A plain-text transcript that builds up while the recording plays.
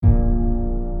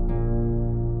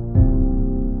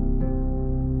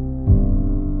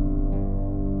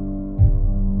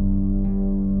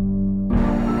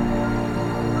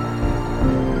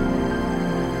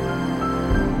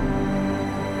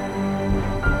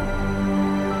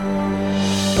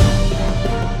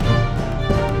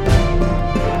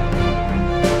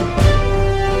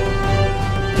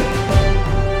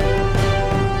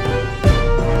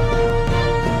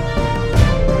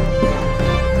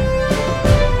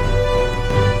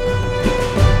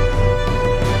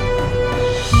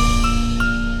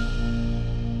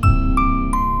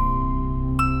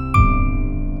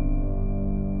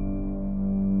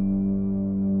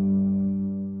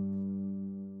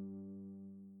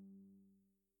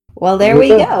Well, there we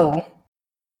go.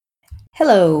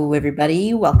 Hello,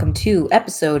 everybody. Welcome to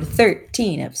episode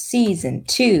 13 of season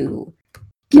 2.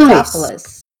 Kitopolis.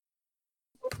 Nice.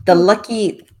 The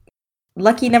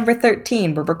lucky number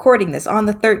 13. We're recording this on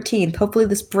the 13th. Hopefully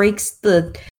this breaks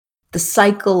the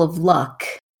cycle of luck.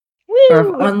 Woo! Or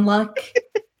of unluck,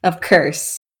 of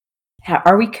curse.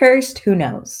 Are we cursed? Who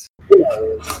knows?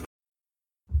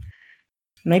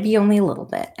 Maybe only a little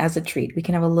bit as a treat. We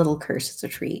can have a little curse as a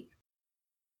treat.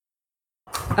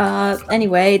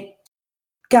 Anyway,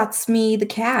 that's me, the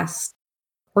cast.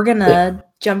 We're gonna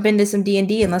jump into some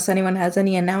D&D unless anyone has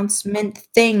any announcement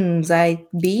things.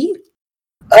 The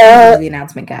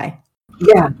announcement guy.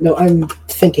 Yeah, no, I'm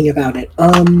thinking about it.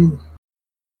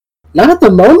 Not at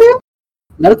the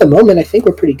moment. I think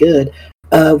we're pretty good.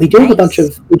 We do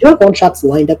have one shots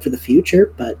lined up for the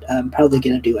future, but I'm probably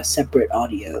gonna do a separate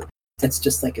audio that's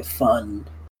just like a fun,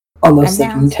 almost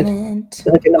like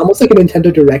almost like a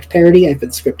Nintendo Direct parody. I've been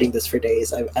scripting this for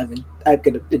days. I'm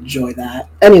gonna enjoy that.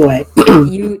 Anyway,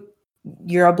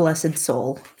 you're a blessed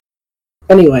soul.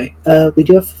 Anyway, we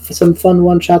do have some fun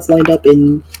one shots lined up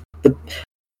in the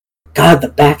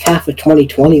back half of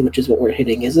 2020, which is what we're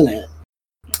hitting, isn't it?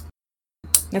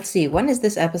 Let's see. When is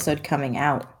this episode coming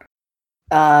out?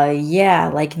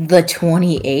 Like the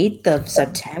 28th of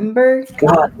September.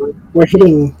 God, we're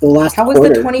hitting the last How quarter. was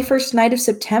the 21st night of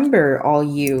September, all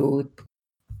you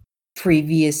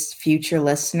previous future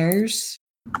listeners?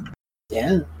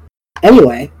 Yeah.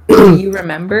 Anyway. Do you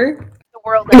remember? The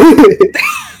world.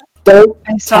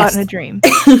 I saw it in a dream.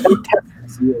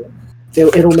 So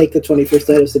it'll make the 21st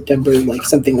night of September like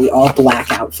something we all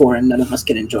black out for and none of us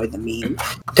can enjoy the meme.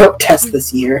 Don't test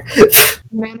this year.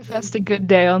 Manifest a good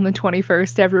day on the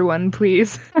 21st, everyone,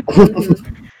 please.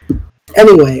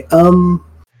 Anyway, in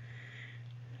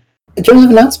terms of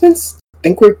announcements, I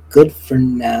think we're good for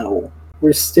now.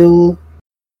 We're still...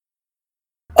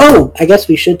 Oh, I guess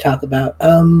we should talk about,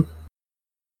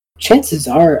 chances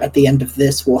are at the end of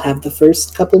this we'll have the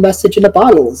first couple message in a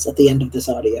bottles at the end of this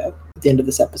audio, at the end of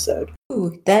this episode.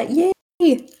 Ooh, yay!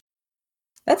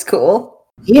 That's cool.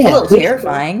 Yeah. A little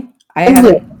terrifying.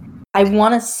 I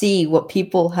want to see what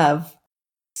people have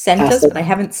sent us, but I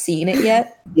haven't seen it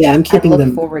yet. Yeah, I'm keeping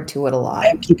them forward to it a lot.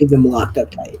 I'm keeping them locked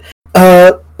up tight.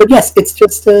 But yes, it's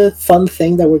just a fun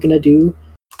thing that we're gonna do.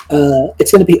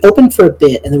 It's gonna be open for a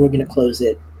bit, and then we're gonna close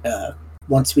it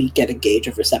once we get a gauge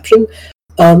of reception.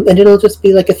 And it'll just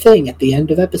be like a thing at the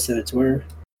end of episodes where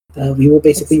we will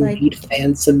basically read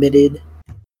fan-submitted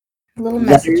little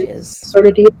messages. Sort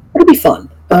of deal. It'll be fun.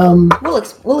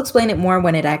 We'll explain it more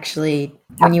when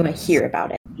you hear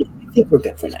about it. I think we're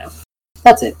good for now.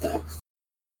 That's it, though.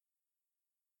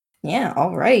 Yeah,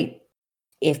 all right.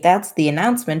 If that's the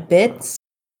announcement bits,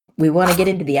 we want to get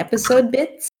into the episode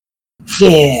bits?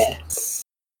 Yeah.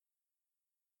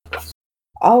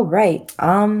 All right.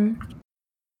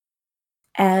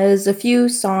 As a few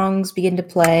songs begin to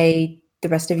play, the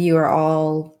rest of you are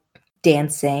all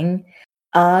dancing.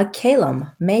 Calum,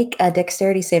 make a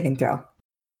dexterity saving throw.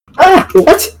 Ah,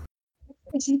 what?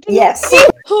 Yes.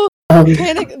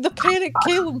 The panic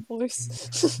Calum voice.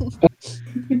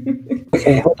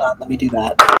 Okay, hold on, let me do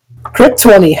that. Crit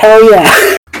 20, hell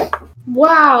yeah!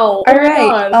 Wow. All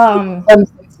right.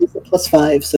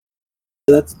 +5, so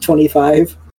that's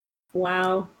 25.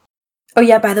 Wow. Oh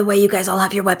yeah, by the way, you guys all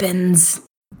have your weapons.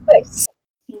 Nice.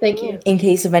 Thank you. In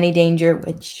case of any danger,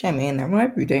 which, I mean, there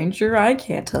might be danger, I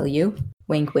can't tell you.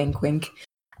 Wink, wink, wink.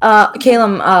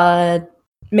 Calum,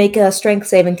 make a strength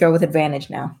saving throw with advantage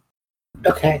now.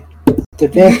 Okay. With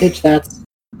advantage, that's...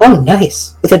 Oh,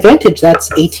 nice. With advantage,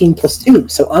 that's 18 plus 2,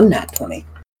 so unnat 20.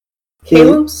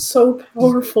 Calum's so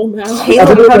powerful now.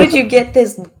 Calum, how did you get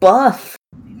this buff?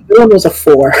 The one was a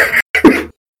 4.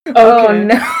 Oh,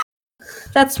 no.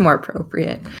 That's more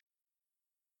appropriate.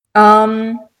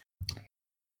 I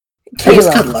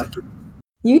just got lucky.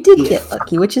 You did get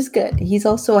lucky, which is good. He's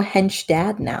also a hench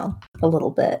dad now, a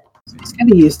little bit. He's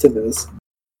kind of used to this.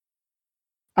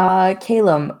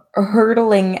 Calum,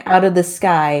 hurtling out of the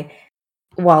sky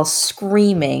while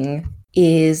screaming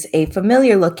is a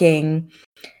familiar-looking,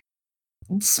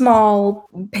 small,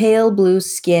 pale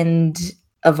blue-skinned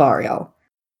Avariel.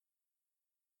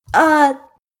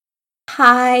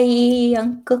 Hi,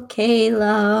 Uncle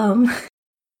Calum.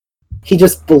 He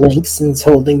just blinks and is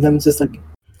holding them, just like,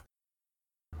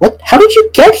 what? How did you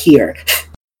get here?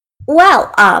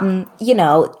 Well,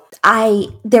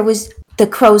 there was the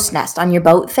crow's nest on your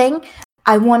boat thing.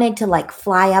 I wanted to,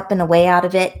 fly up and away out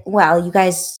of it while you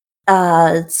guys,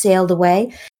 sailed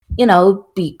away.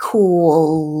 Be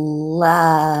cool,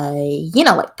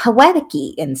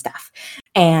 poetic-y and stuff.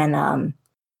 And,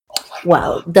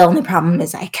 well, the only problem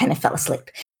is I kind of fell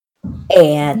asleep.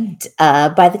 And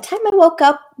by the time I woke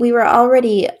up, we were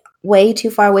already way too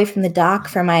far away from the dock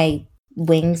for my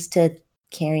wings to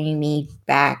carry me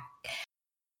back.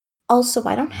 Also,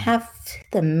 I don't have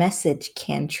the message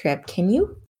cantrip. Can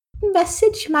you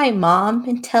message my mom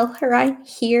and tell her I'm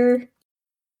here?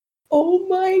 Oh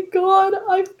my god,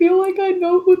 I feel like I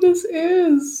know who this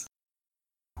is.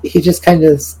 He just kind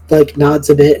of like nods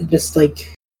a bit and just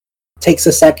like takes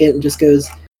a second and just goes,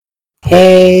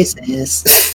 "Hey,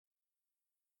 sis."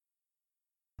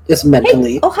 Just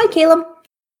mentally. Hey. Oh, hi, Caleb.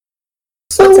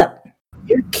 So, what's up?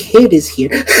 Your kid is here.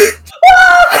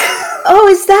 Oh,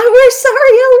 is that where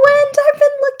Sariel went? I've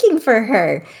been looking for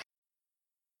her.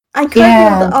 I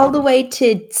carted all the way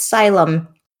to Xylem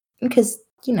because,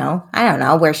 I don't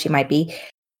know where she might be.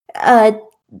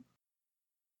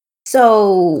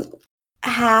 So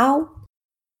how?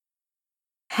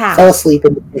 Fell asleep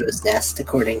in the crow's nest,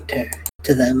 according to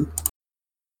them.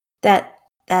 That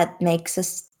makes a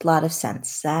lot of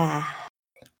sense.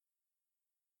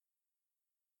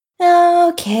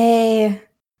 Okay.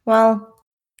 Well,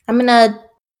 I'm gonna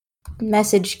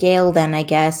message Gale then, I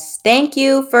guess. Thank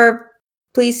you for...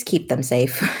 Please keep them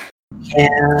safe.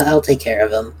 Yeah, I'll take care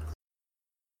of them.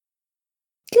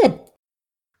 Good.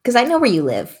 Because I know where you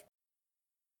live.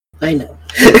 I know.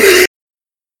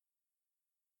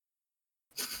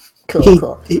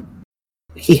 Cool.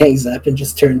 He hangs up and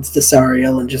just turns to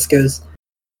Sariel and just goes,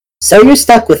 "So you're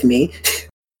stuck with me."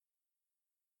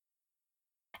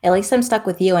 At least I'm stuck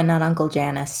with you and not Uncle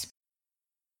Janice.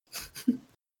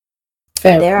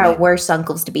 Fair there point. are worse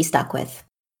uncles to be stuck with.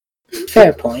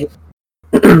 Fair point.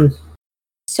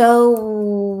 So,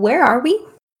 where are we?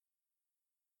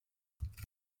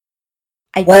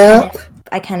 I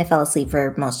kind of fell asleep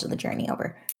for most of the journey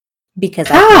over because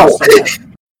How?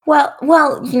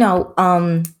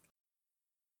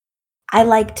 I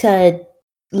like to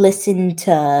listen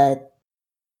to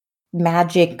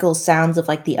magical sounds of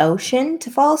like the ocean to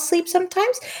fall asleep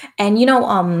sometimes, and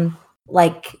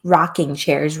like rocking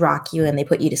chairs rock you and they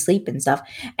put you to sleep and stuff,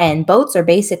 and boats are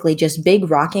basically just big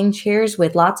rocking chairs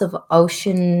with lots of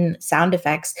ocean sound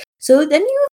effects, so then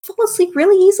you fall asleep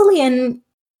really easily. And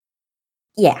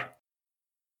yeah.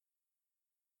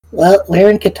 Well, we're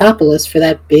in Katopolis for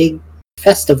that big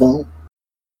festival.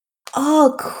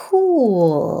 Oh,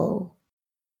 cool.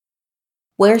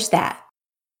 Where's that?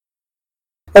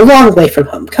 A long way from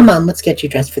home. Come on, let's get you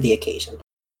dressed for the occasion.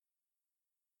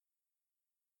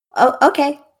 Oh,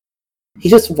 okay. He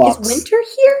just walks. Is Winter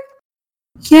here?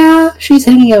 Yeah, she's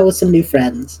hanging out with some new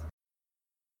friends.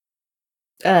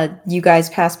 You guys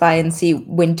pass by and see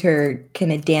Winter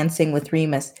kind of dancing with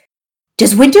Remus.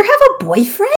 Does Winter have a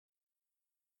boyfriend?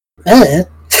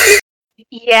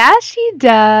 Yeah, she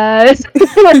does.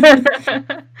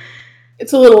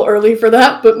 It's a little early for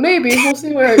that, but maybe. We'll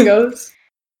see where it goes.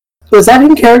 Was that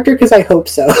in character? Because I hope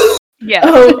so. Yeah.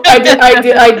 Oh, I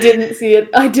didn't see it.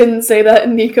 I didn't say that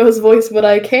in Nico's voice, but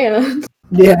I can.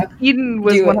 Yeah. Eden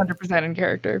was 100% in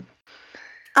character.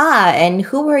 And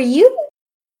who are you?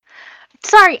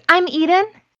 Sorry, I'm Eden.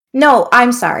 No,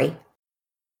 I'm sorry.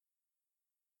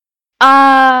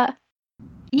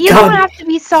 You don't have to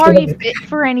be sorry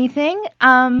for anything.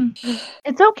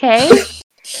 It's okay.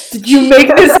 Did you make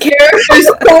this character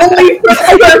solely for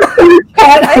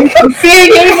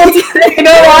being able to say,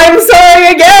 no, I'm sorry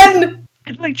again?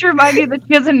 I'd like to remind you that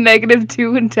she has a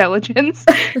 -2 intelligence.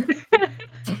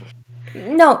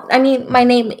 No, I mean, my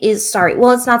name is Sorry.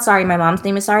 Well, it's not Sorry. My mom's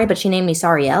name is Sorry, but she named me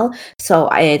Sariel. So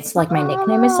it's like my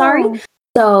nickname is Sorry.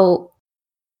 So,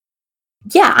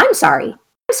 yeah, I'm sorry.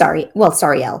 I'm sorry. Well,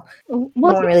 Sariel. Well,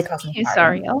 no one really calls me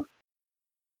Sariel.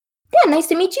 Yeah, nice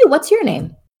to meet you. What's your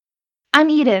name? I'm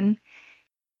Eden.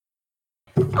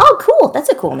 Oh, cool. That's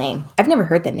a cool name. I've never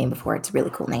heard that name before. It's a really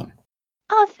cool name.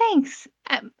 Oh, thanks.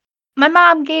 My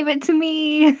mom gave it to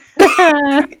me.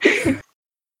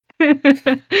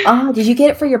 Oh, did you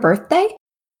get it for your birthday?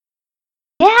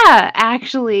 Yeah,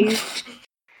 actually.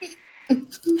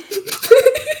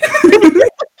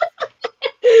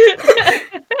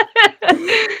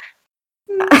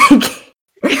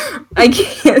 I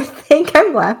can't think.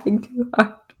 I'm laughing too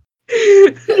hard.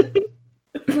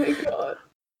 Oh my god.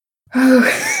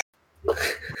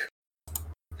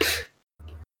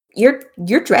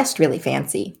 You're dressed really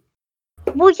fancy.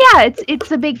 Well, yeah,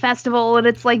 it's a big festival, and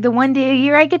it's like the one day a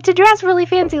year I get to dress really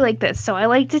fancy like this, so I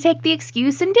like to take the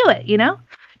excuse and do it, you know?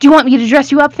 Do you want me to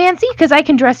dress you up fancy? Because I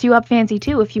can dress you up fancy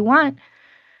too if you want.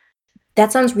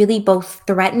 That sounds really both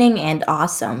threatening and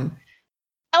awesome.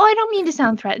 Oh, I don't mean to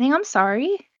sound threatening. I'm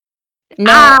sorry.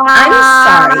 No, I'm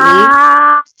sorry.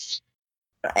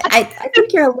 I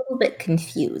think you're a little bit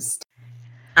confused.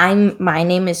 My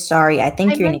name is sorry. I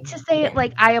think I your meant name to say it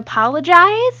like I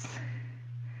apologize.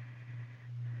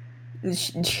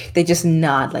 They just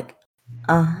nod like,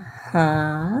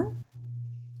 uh-huh.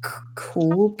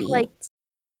 Cool beans. Like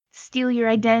steal your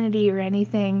identity or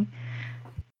anything.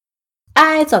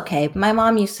 It's okay. My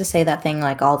mom used to say that thing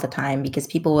like all the time because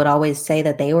people would always say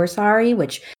that they were sorry,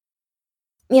 which,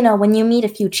 you know, when you meet a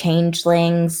few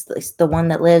changelings, the one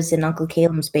that lives in Uncle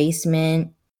Caleb's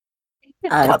basement,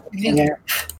 Doppelganger.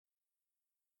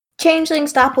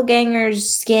 changelings, doppelgangers,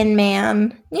 skin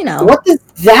man, you know. What does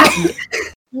that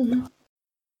mean?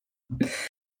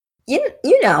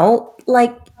 You know,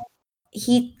 like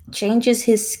he changes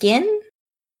his skin.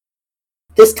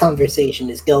 This conversation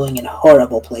is going in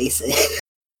horrible places.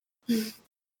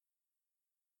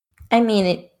 I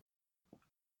mean,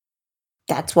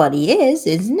 that's what he is,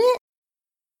 isn't it?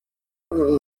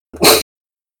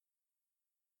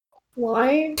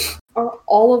 Why are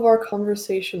all of our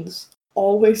conversations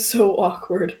always so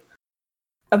awkward?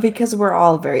 Because we're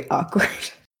all very awkward.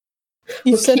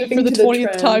 You've We're said it for keeping the to the 20th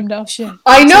trend. time now, Shin.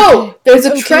 I It's know! okay. There's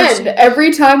a Okay, trend. Shin.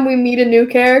 Every time we meet a new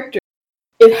character,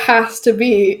 it has to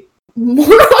be more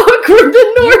awkward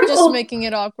than normal. You're just making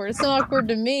it awkward. It's not awkward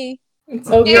to me.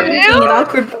 Okay. You're making it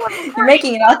awkward. You're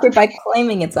making it awkward by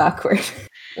claiming it's awkward.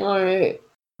 Alright.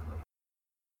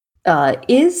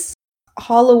 Is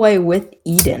Holloway with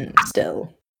Eden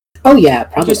still? Oh yeah,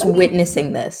 probably. Just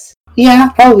witnessing this. Yeah,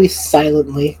 probably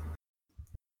silently.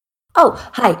 Oh,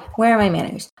 hi. Where are my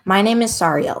manners? My name is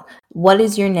Sariel. What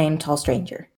is your name, tall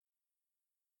stranger?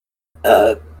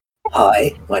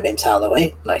 Hi, my name's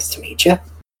Holloway. Nice to meet you.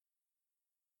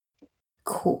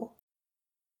 Cool.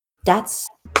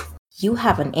 You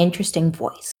have an interesting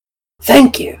voice.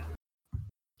 Thank you.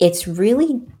 It's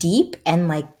really deep and,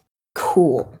 like,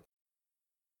 cool.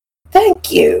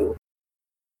 Thank you.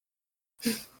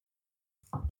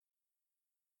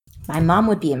 My mom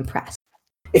would be impressed.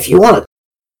 If you want a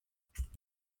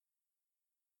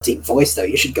deep voice, though,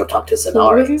 you should go talk to What does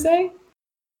Zanari. he say?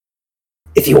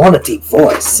 If you want a deep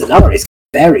voice, Zanari's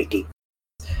very deep.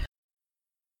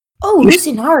 Oh, You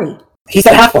Lucinari. He's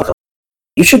at half level.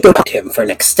 You should go talk to him for an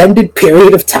extended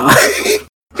period of time.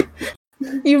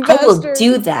 You I will bastard.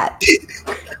 do that.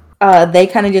 They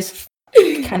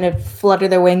kind of flutter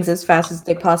their wings as fast as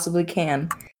they possibly can.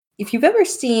 If you've ever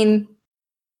seen,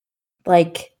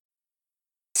 like,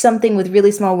 something with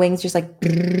really small wings, just like,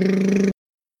 it's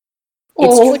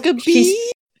like a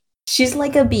bee. She's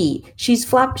like a bee. She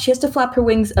has to flap her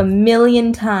wings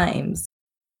 1,000,000 times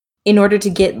in order to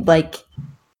get like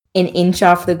an inch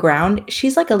off the ground.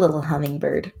 She's like a little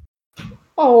hummingbird.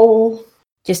 Oh.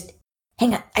 Just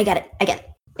hang on, I got it.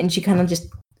 And she kind of just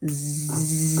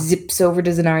zips over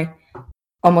to Zanari,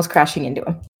 almost crashing into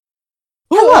him.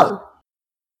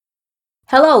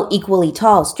 Hello, equally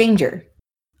tall stranger.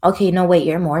 Okay, no wait,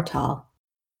 you're more tall.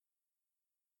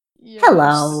 Yes.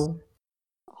 Hello.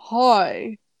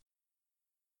 Hi.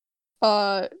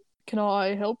 Can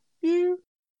I help you?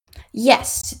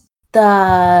 Yes,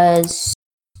 the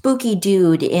spooky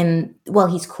dude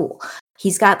he's cool.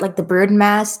 He's got like the bird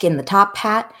mask and the top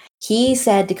hat. He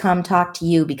said to come talk to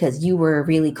you because you were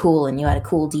really cool and you had a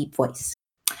cool deep voice.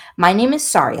 My name is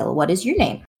Sariel. What is your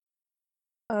name?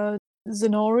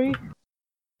 Zenori?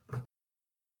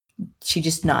 She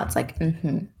just nods like,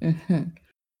 mm-hmm.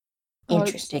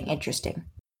 Interesting.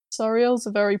 Sariel's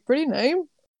a very pretty name.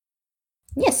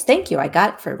 Yes, thank you. I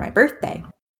got it for my birthday.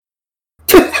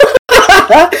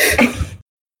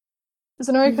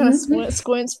 Zenori kind of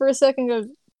squints for a second and goes,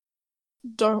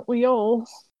 don't we all?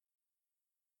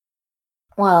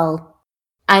 Well,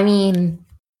 I mean,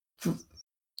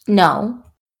 no.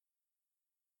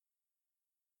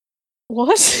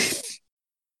 What?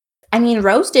 I mean,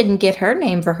 Rose didn't get her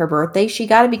name for her birthday. She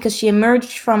got it because she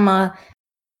emerged from a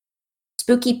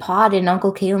spooky pod in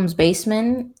Uncle Caleb's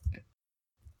basement.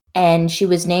 And she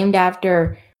was named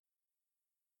after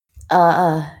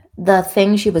the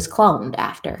thing she was cloned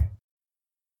after.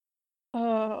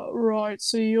 Right,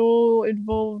 so you're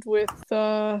involved with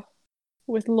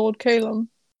Lord Calum.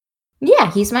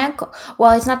 Yeah, he's my uncle.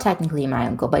 Well, he's not technically my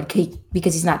uncle, but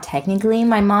because he's not technically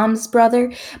my mom's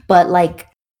brother, but like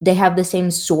they have the same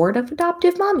sort of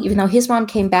adoptive mom, even though his mom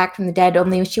came back from the dead,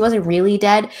 only she wasn't really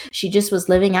dead. She just was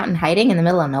living out and hiding in the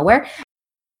middle of nowhere.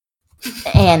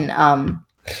 And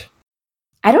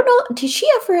I don't know, did she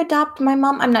ever adopt my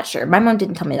mom? I'm not sure. My mom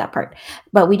didn't tell me that part,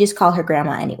 but we just call her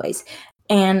grandma anyways.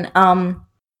 And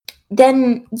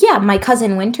then, yeah, my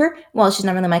cousin Winter. Well, she's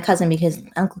not really my cousin because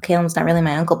Uncle Caleb's not really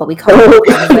my uncle, but we call her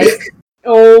uncle anyways.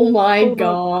 Oh my Hold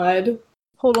on. god.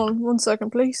 Hold on 1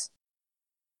 second, please.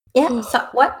 Yeah, so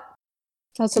what?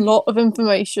 That's a lot of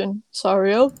information.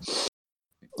 Sariel.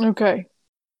 Okay.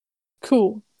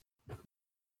 Cool.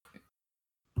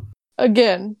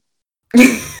 Again,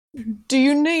 do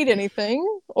you need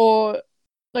anything? Or,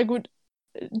 like,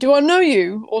 do I know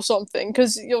you or something?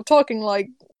 Because you're talking like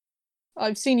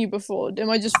I've seen you before. Am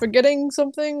I just forgetting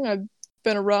something? I've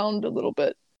been around a little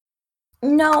bit.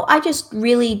 No, I just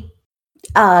really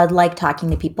like talking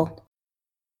to people.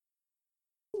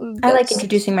 I like That's-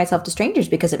 introducing myself to strangers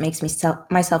because it makes me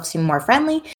myself seem more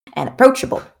friendly and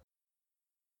approachable.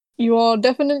 You are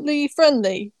definitely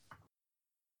friendly.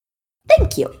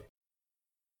 Thank you.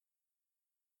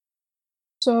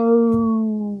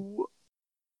 So,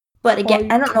 But again,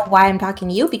 you- I don't know why I'm talking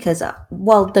to you because,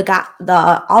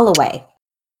 the Alloway.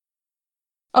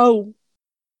 oh,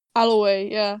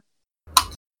 Alloway, yeah.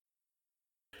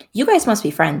 You guys must be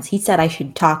friends. He said I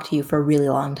should talk to you for a really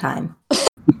long time.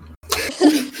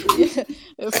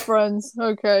 Yeah, friends.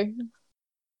 Okay.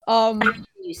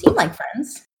 You seem like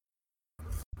friends.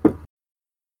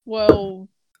 Well,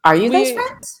 Are you guys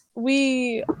friends?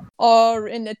 we are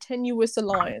in a tenuous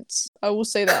alliance. I will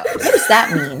say that. What does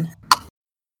that mean?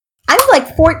 I'm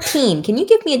like 14. Can you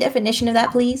give me a definition of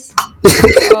that, please?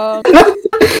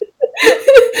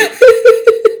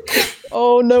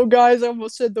 Oh no, guys! I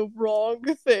almost said the wrong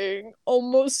thing.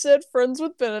 Almost said friends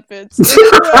with benefits. Oh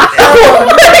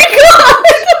my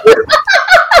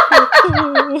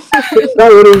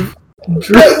That would have.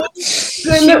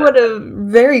 She would have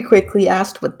very quickly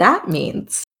asked what that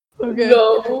means. Okay.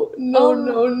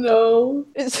 No.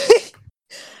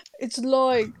 It's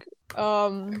like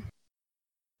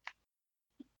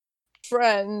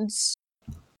friends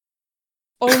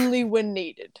only when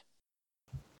needed.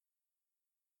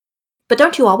 But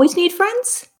don't you always need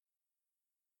friends?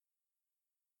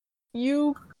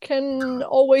 You can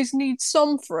always need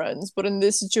some friends, but in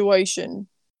this situation,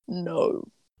 no.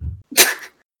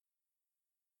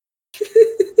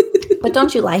 But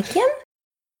don't you like him?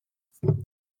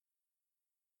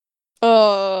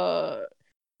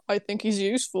 I think he's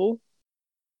useful.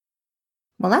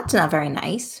 Well, that's not very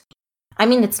nice. I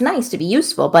mean, it's nice to be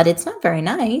useful, but it's not very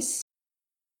nice.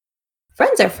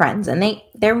 Friends are friends, and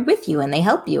they're with you, and they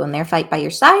help you, and they fight by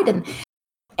your side,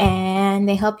 and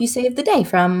they help you save the day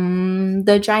from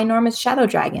the ginormous shadow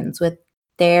dragons with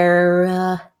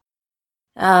their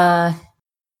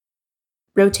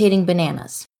rotating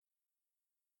bananas.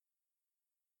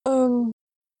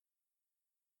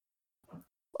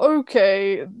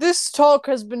 Okay, this talk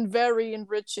has been very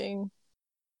enriching.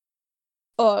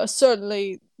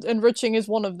 Certainly enriching is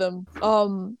one of them.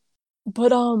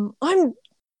 But I'm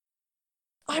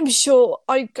sure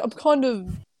I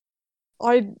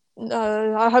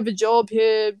have a job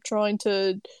here trying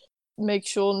to make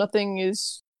sure nothing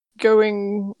is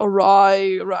going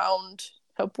awry around,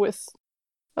 help with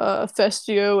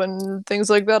Festio and things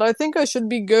like that. I think I should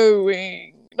be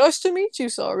going. Nice to meet you,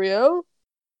 Sario.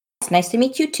 It's nice to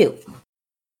meet you too.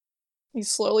 He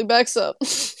slowly backs up.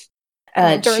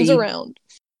 And turns around.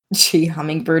 She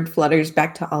hummingbird flutters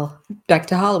back to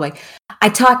Holloway. I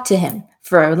talked to him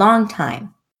for a long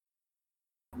time.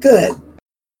 Good.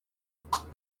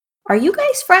 Are you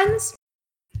guys friends?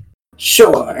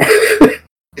 Sure.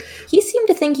 He seemed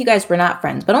to think you guys were not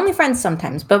friends, but only friends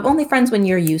sometimes, but only friends when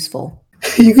you're useful.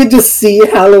 You could just see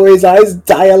Holloway's eyes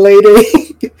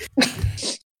dilating.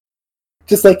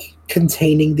 Just like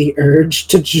containing the urge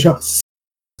to just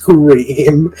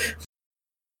scream.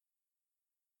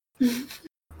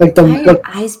 Like Why are your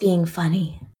eyes being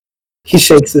funny? He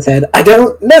shakes his head. I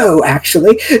don't know,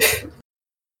 actually.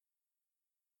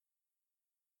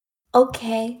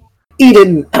 Okay. He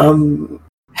didn't,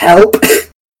 help.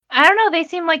 I don't know. They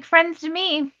seem like friends to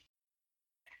me.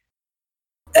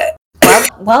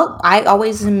 Well, I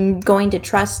always am going to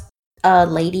trust a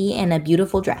lady in a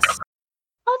beautiful dress.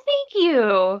 Oh, thank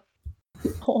you.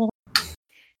 Oh.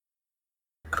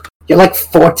 You're like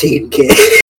 14,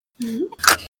 kid.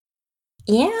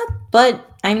 Yeah,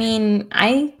 but I mean,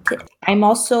 I'm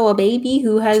also a baby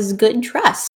who has good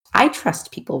trust. I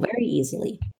trust people very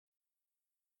easily.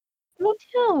 Me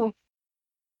too.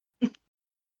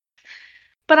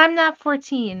 But I'm not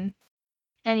 14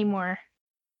 anymore.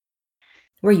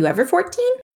 Were you ever 14?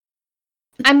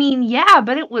 I mean, yeah,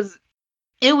 but it was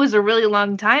a really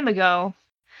long time ago.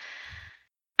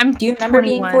 Do you remember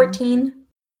 21. being 14?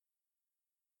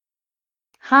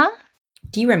 Huh?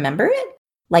 Do you remember it?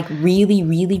 Like really,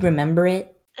 really remember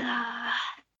it?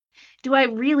 Do I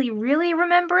really, really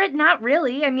remember it? Not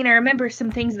really. I mean, I remember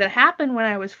some things that happened when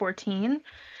I was 14,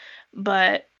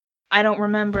 but I don't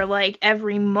remember like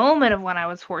every moment of when I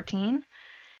was 14.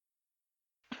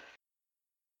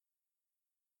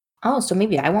 Oh, so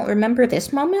maybe I won't remember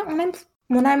this moment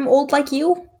when I'm old like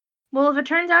you? Well, if it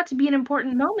turns out to be an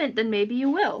important moment, then maybe you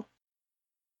will.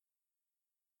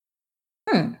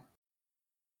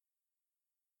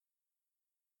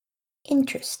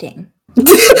 Interesting.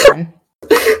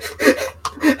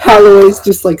 Holloway's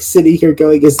just like sitting here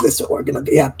going, "Is this what we're gonna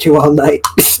be up to all night?"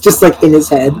 Just like in his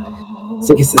head. It's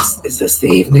like, is this the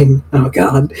evening? Oh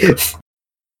god.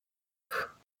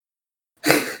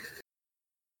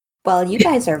 Well, you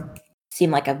guys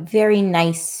seem like a very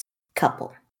nice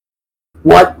couple.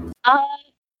 What?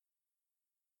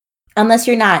 Unless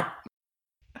you're not.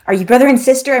 Are you brother and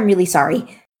sister? I'm really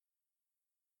sorry.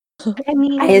 I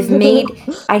mean, I have made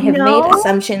No.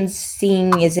 assumptions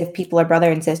seeing as if people are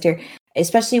brother and sister,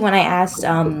 especially when I asked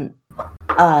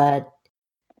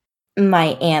my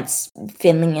aunts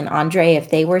Finley and Andre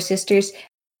if they were sisters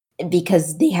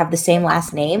because they have the same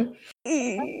last name.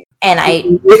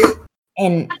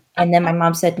 And and then my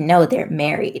mom said no, they're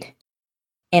married.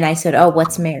 And I said, "Oh,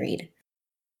 what's married?"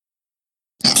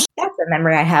 That's a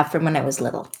memory I have from when I was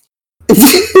little.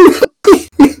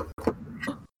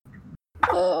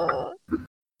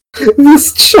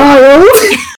 This child.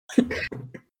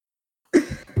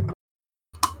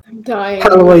 I'm dying.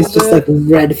 Holloway's just like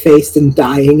red faced and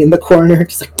dying in the corner,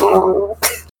 just like. "Oh."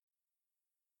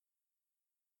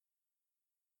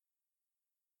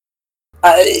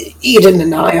 Eden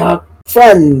and I are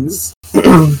friends.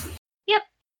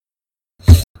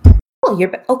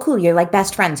 Oh, cool. You're like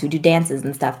best friends who do dances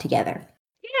and stuff together.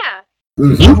 Yeah,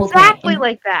 Mhm. exactly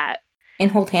like that. And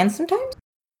hold hands sometimes?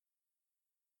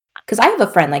 Because I have a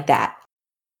friend like that.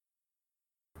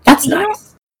 That's You know,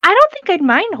 nice. I don't think I'd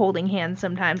mind holding hands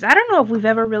sometimes. I don't know if we've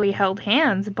ever really held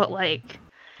hands, but like,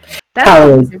 that's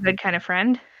always a good kind of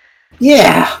friend.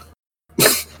 Yeah.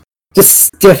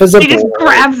 Just stiff as a He just board.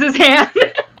 grabs his hand.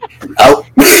 Oh.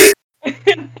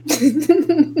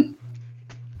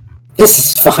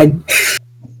 This is fine.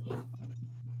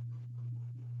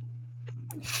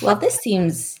 Well, this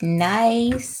seems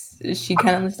nice. She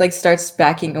kind of just like starts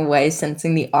backing away,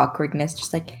 sensing the awkwardness.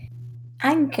 Just like,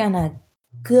 I'm gonna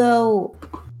go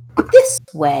this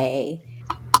way.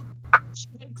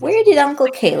 Where did Uncle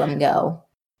Caleb go?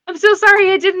 I'm so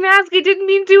sorry. I didn't ask. I didn't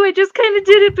mean to. I just kind of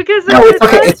did it because No, it's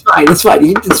okay. It's fine. It's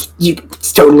fine.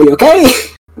 It's totally okay.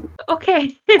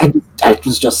 Okay. I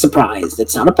was just surprised.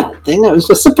 It's not a bad thing. I was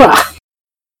just surprised.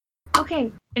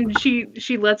 Okay. And she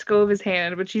lets go of his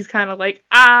hand, but she's kind of like,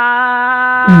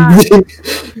 ah.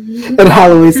 And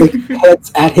Holloway's like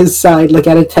heads at his side, like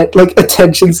at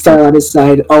attention star on his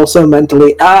side, also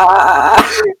mentally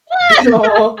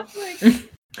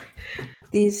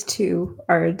These two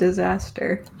are a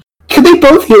disaster. Could they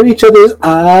both hear each other's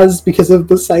ahs because of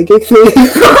the psychic thing?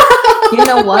 You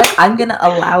know what? I'm gonna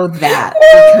allow that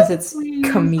because it's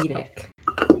comedic.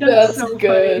 That's so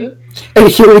good. And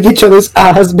hearing each other's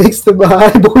ahs makes them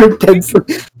more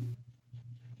intensely.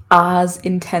 Oz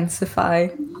intensify.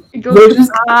 It They're goes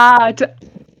just- ah to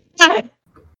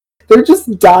They're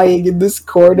just dying in this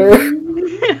corner.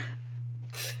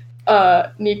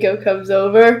 Nico comes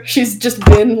over. She's just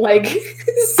been like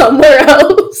somewhere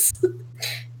else. And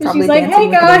Probably she's like, dancing "Hey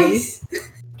with guys."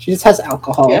 She just has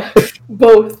alcohol. Yeah,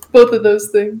 both of those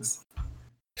things.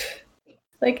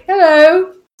 Like,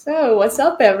 hello. So, what's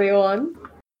up, everyone?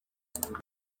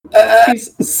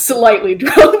 She's slightly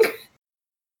drunk.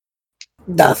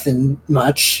 Nothing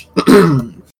much.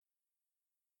 All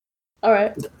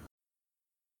right.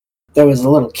 There was a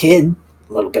little kid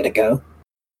a little bit ago.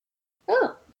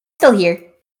 Oh, Still here.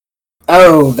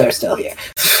 Oh, they're still here.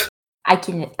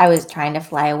 I was trying to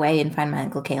fly away and find my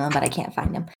Uncle Caleb, but I can't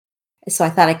find him. So I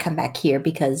thought I'd come back here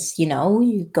because, you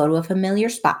go to a familiar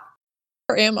spot.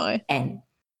 Where am I? And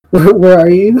Where are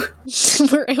you?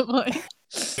 Where am I?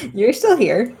 you're still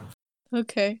here.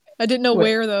 Okay. I didn't know Wait.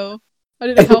 where though. I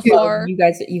didn't know how far. You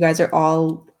guys are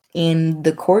all in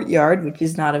the courtyard, which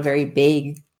is not a very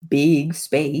big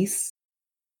space.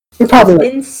 You're probably like,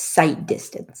 Within sight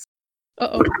distance.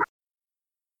 Uh-oh.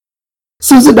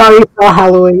 Susanari saw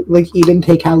Holloway, like Eden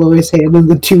take Holloway's hand and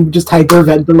the two just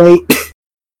hyperventilate.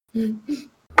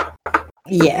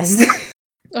 Yes.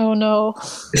 Oh no.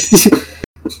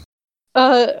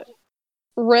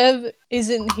 Rev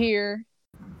isn't here,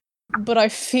 but I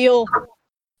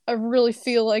really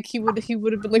feel like he would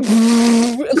have been like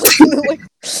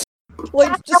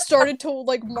just started to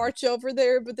like march over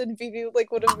there, but then Vivi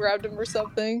like would have grabbed him or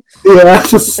something. Yeah,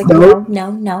 just It's like,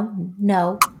 no.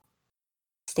 no.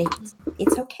 Stay.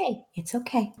 It's okay. It's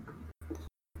okay.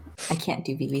 I can't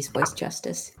do Vivi's voice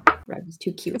justice. Rev is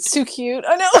too cute. It's too cute.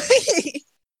 I know.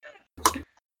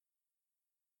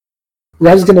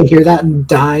 Rev's gonna hear that and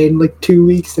die in like 2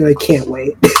 weeks, and I can't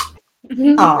wait.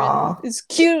 Aww. It's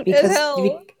cute as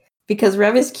hell. Because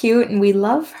Rev is cute and we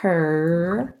love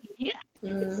her.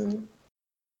 Mm.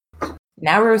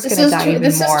 Now Rev's This gonna die even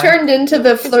has more. turned into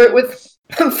the flirt with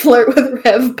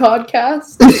Rev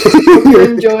podcast.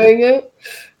 We're enjoying it.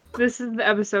 This is the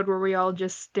episode where we all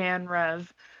just stan Rev.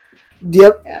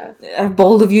 Yep. Yeah.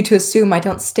 Bold of you to assume I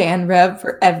don't stand Rev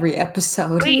for every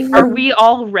episode. Wait, are we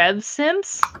all Rev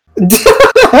simps?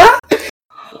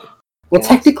 Well,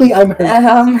 technically, I'm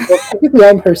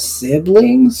her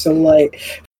sibling, so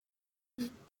like,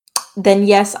 Then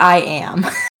yes, I am.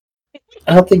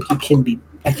 I don't think you can be.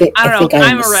 I think I don't know.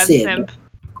 I'm a Rev sib. simp.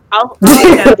 I'll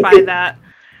identify that.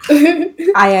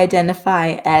 I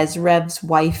identify as Rev's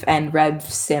wife and Rev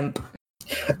simp.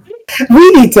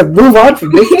 We need to move on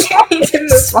from this.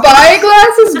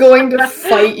 Spyglass is going to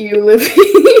fight you, Livy.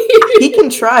 He can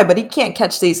try, but he can't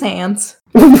catch these hands.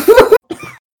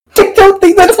 I don't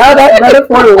think that's how that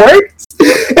metaphor works.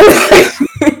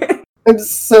 I'm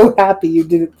so happy you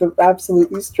did it the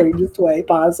absolutely strangest way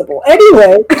possible.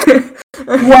 Anyway,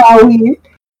 wowie.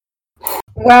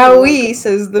 Wowee,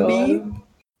 says the bee.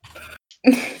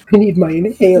 I need my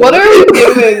inhaler. What are we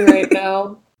doing right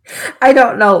now? I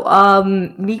don't know.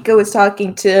 Nico is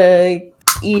talking to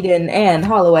Eden and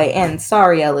Holloway, and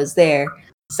Sariel is there.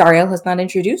 Sariel has not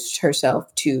introduced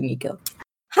herself to Nico.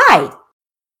 Hi!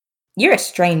 You're a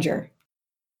stranger.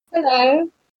 Hello.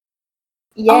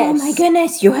 Yes. Oh my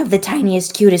goodness, you have the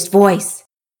tiniest, cutest voice.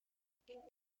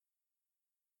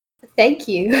 Thank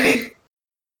you.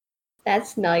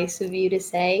 That's nice of you to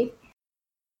say.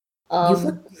 You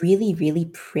look really, really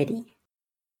pretty.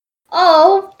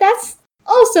 Oh, that's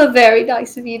also very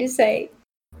nice of you to say.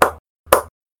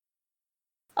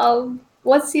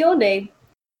 What's your name?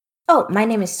 Oh, my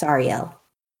name is Sariel.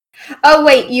 Oh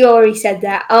wait, you already said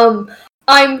that.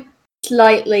 I'm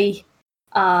slightly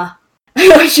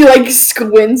she like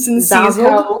squints and sees Dazzled?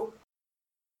 how.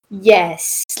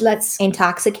 Yes, let's.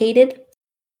 Intoxicated?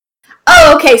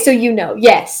 Oh, okay, so you know,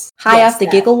 yes. High Yes, off the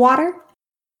that. giggle water?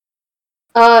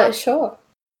 Sure.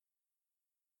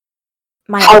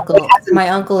 My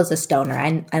uncle is a stoner.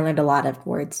 I learned a lot of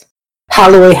words.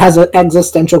 Holloway has an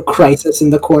existential crisis in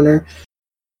the corner.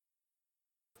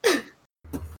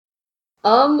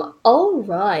 All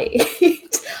right.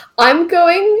 I'm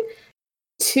going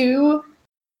to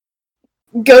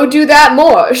go do that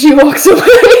more. She walks away.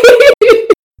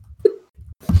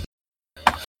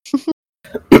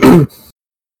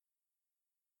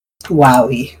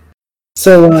 Wowie.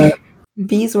 So,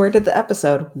 B's word of the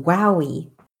episode. Wowie.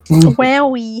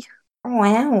 Wowie.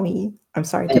 Wowie. I'm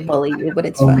sorry to bully you, but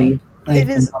it's funny. It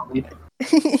is-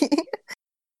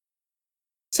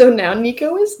 So now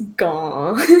Nico is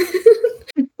gone.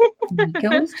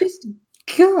 Nico is just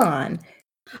gone.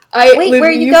 Wait, where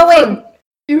are you going?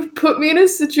 You've put me in a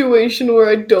situation where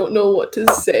I don't know what to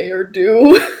say or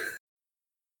do.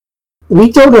 we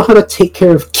don't know how to take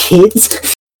care of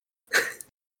kids.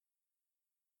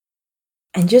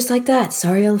 And just like that,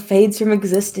 Sariel fades from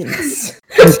existence.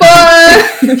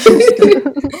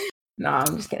 No,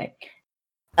 I'm just kidding.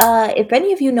 If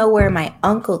any of you know where my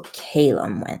uncle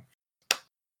Calum went,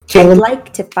 I'd Caleb,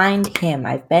 like to find him.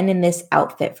 I've been in this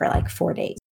outfit for like 4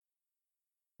 days.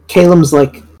 Caleb's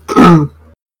like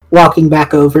walking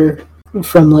back over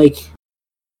from like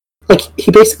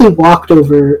he basically walked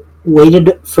over,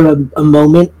 waited for a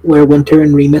moment where Winter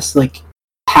and Remus like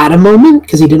had a moment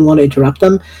because he didn't want to interrupt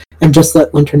them, and just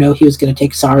let Winter know he was going to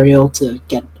take Sariel to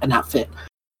get an outfit.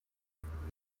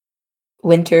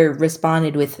 Winter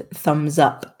responded with thumbs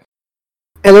up.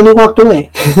 And then he walked away.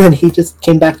 And then he just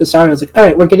came back to Sariel. Was like, "All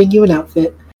right, we're getting you an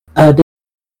outfit.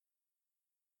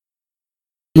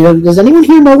 Does anyone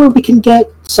here know where we can get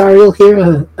Sariel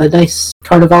here a nice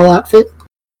carnival outfit?"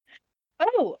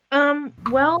 Oh,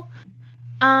 well,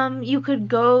 you could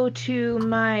go to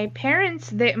my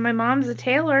parents. My mom's a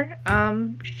tailor.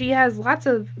 She has lots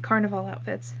of carnival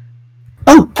outfits.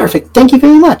 Oh, perfect. Thank you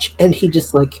very much. And he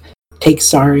just like takes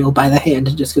Sariel by the hand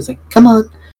and just goes like, "Come on."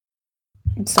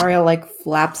 Sariel like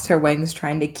flaps her wings,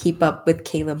 trying to keep up with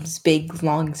Caleb's big,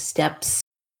 long steps.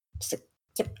 Just like,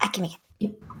 "Yep, I can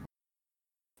get."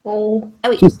 Oh. Oh,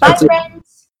 wait, He's bye, like-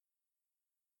 friends.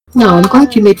 No, I'm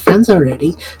glad you made friends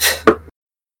already.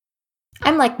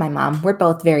 I'm like my mom. We're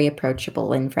both very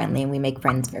approachable and friendly, and we make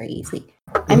friends very easily.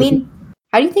 I mean,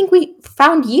 how do you think we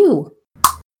found you?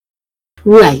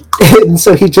 Right. And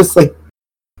so he just like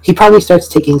he probably starts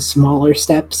taking smaller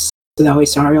steps so that way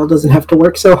Sariel doesn't have to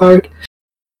work so hard.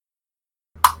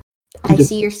 I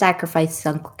see your sacrifice,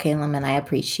 Uncle Caleb, and I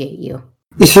appreciate you.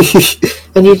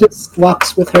 And he just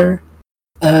walks with her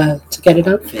to get an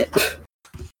outfit.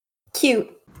 Cute.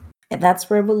 And that's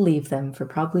where we'll leave them for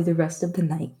probably the rest of the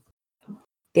night.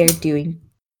 They're doing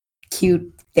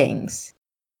cute things.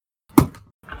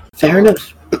 Fair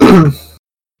enough.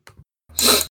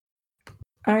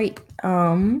 All right.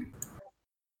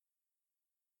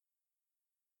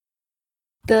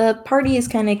 The party is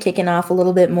kind of kicking off a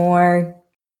little bit more.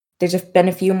 There's been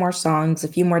a few more songs, a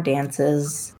few more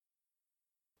dances,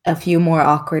 a few more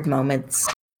awkward moments.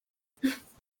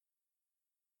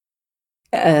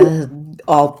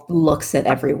 All looks at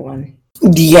everyone.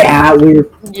 Yeah,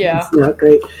 Yeah. it's not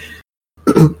great.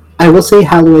 I will say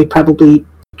Holloway probably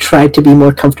tried to be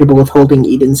more comfortable with holding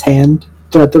Eden's hand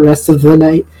throughout the rest of the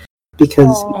night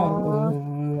because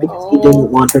he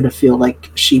didn't want her to feel like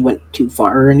she went too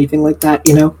far or anything like that,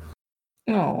 you know?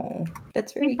 Oh,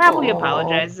 that's very He probably Aw.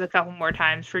 apologizes a couple more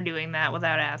times for doing that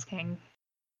without asking.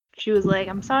 She was like,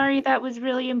 "I'm sorry, that was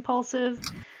really impulsive."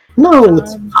 No,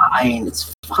 it's fine.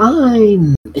 It's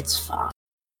fine. It's fine.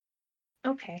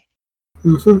 Okay.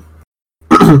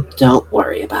 Don't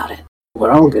worry about it.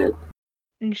 We're all good.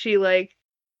 And she like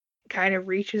kind of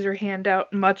reaches her hand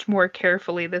out much more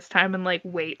carefully this time and like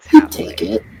waits You halfway. take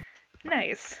it.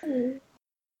 Nice.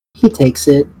 He takes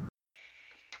it.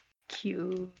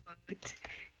 Cute.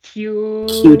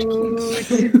 Cute.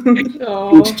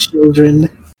 Oh. Cute children.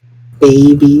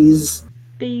 Babies.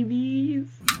 Babies.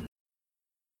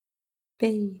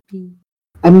 baby.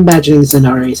 I'm imagining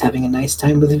Zanari's having a nice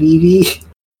time with Vivi.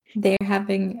 They're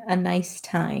having a nice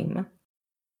time.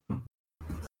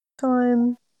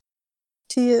 Time.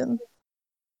 TM.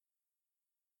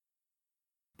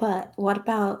 But what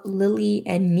about Lily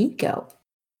and Nico?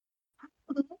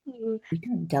 We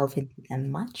don't delve into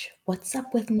them much. What's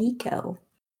up with Nico?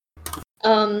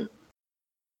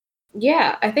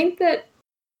 Yeah, I think that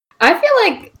I feel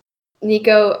like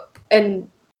Nico and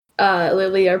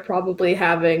Lily are probably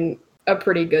having a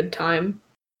pretty good time.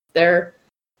 They're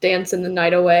dancing the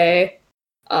night away,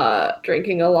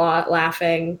 drinking a lot,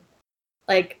 laughing.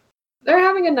 Like, they're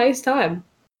having a nice time.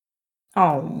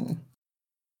 Oh.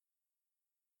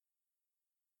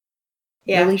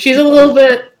 Yeah, Lily- she's a little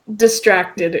bit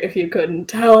distracted, if you couldn't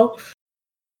tell.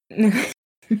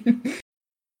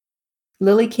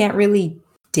 Lily can't really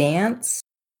dance,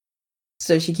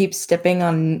 so she keeps stepping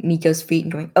on Nico's feet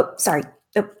and going, "Oh, sorry.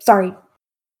 Oh, sorry.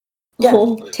 Yeah,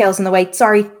 Oh. tail's in the way.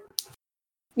 Sorry."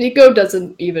 Nico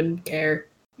doesn't even care.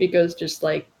 Nico's just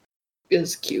like,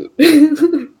 is cute.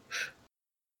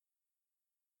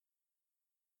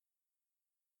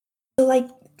 So, like,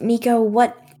 Nico,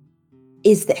 what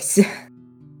is this?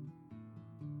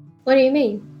 What do you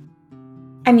mean?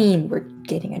 I mean, we're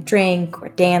getting a drink, we're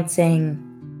dancing.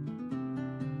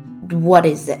 What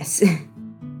is this?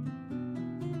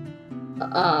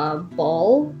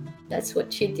 Ball? That's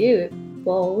what you do.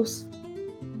 Balls.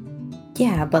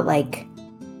 Yeah, but like,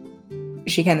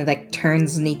 she kind of like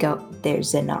turns Nico.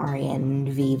 There's an and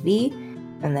Vivi,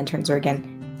 and then turns her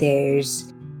again.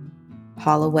 There's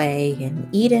Holloway and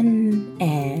Eden,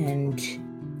 and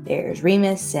there's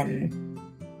Remus, and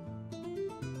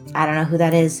I don't know who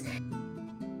that is.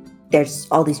 There's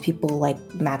all these people like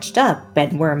matched up,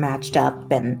 and we're matched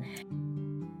up, and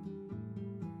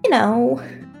you know,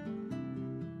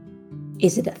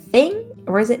 is it a thing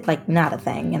or is it like not a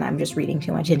thing? And I'm just reading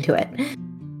too much into it.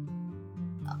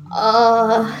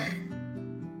 I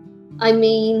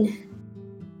mean,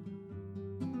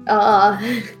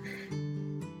 I'm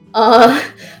gonna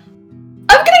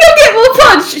go get more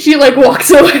punch! She, like,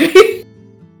 walks away.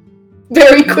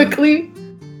 Very quickly.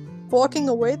 Walking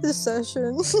away this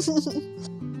session.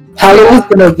 Holloway's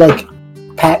gonna like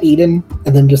pat Eden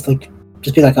and then just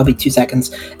be like, "I'll be 2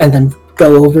 seconds," and then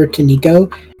go over to Nico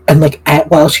and like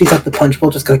while she's at the punch bowl,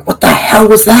 just go like, "What the hell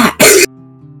was that?"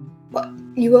 What?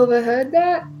 You overheard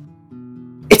that?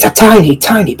 It's a tiny,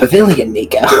 tiny pavilion,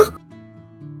 Nico.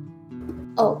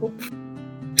 Oh.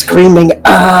 Screaming,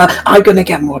 "I'm gonna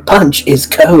get more punch" is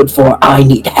code for "I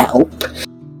need help."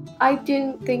 I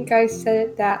didn't think I said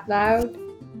it that loud.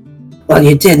 Well,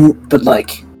 you didn't, but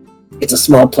like, it's a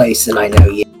small place and I know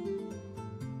you.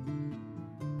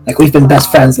 Like, we've been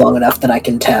best friends long enough that I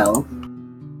can tell.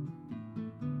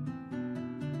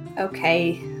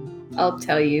 Okay, I'll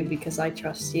tell you because I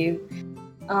trust you.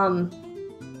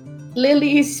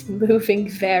 Lily's moving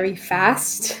very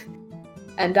fast,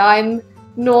 and I'm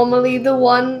normally the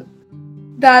one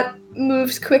that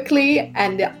moves quickly,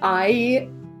 and I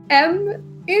am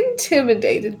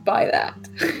intimidated by that.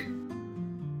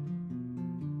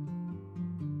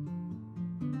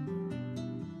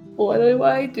 What do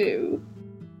I do?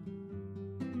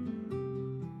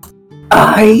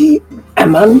 I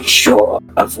am unsure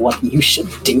of what you should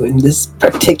do in this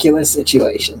particular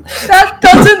situation. That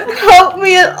doesn't help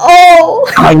me at all!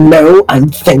 I know, I'm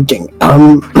thinking,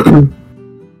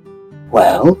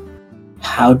 well,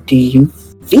 how do you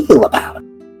feel about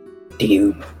it? Do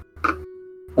you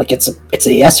like it's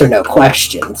a yes or no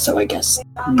question? So I guess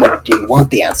what do you want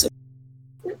the answer?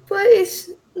 But it's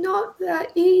not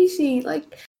that easy.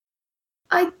 Like,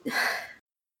 I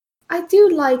do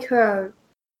like her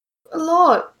a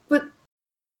lot, but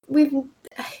it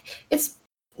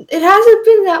hasn't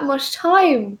been that much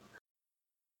time.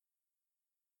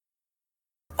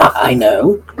 I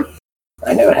know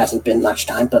it hasn't been much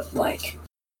time, but like,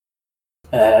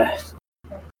 I'm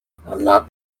not.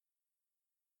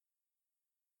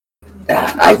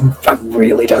 I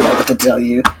really don't know what to tell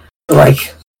you.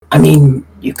 Like, I mean,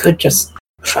 you could just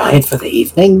try it for the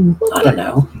evening. I don't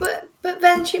know. But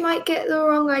then she might get the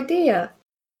wrong idea.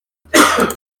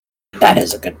 That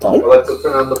is a good point.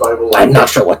 I'm not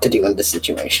sure what to do in this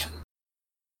situation.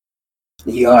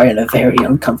 You are in a very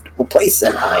uncomfortable place,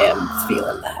 and I am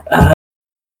feeling that.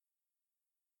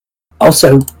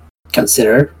 Also,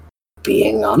 consider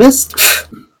being honest.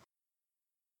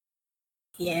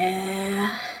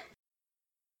 Yeah.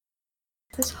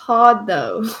 It's hard,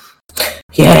 though.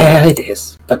 Yeah, it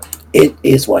is, but it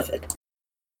is worth it.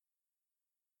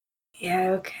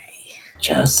 Yeah, okay.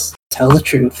 Just tell the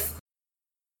truth,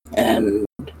 and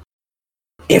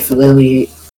if Lily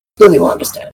will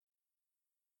understand.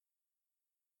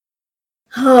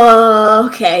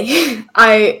 Okay.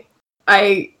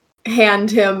 I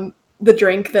hand him the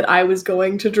drink that I was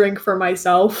going to drink for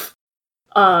myself.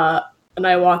 And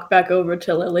I walk back over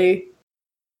to Lily.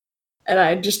 And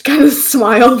I just kind of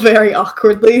smile very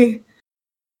awkwardly.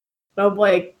 And I'm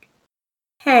like,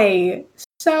 hey,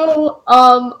 so,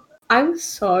 I'm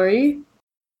sorry.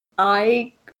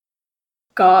 I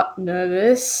got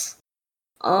nervous.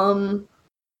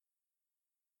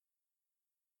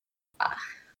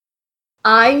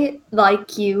 I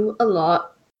like you a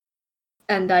lot,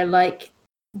 and I like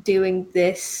doing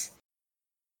this,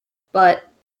 but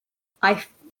I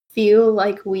feel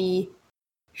like we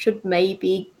should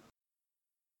maybe,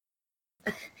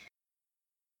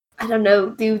 I don't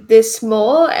know, do this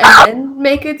more and then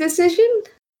make a decision?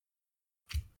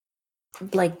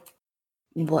 Like,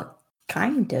 what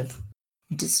kind of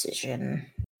decision?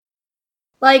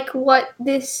 Like what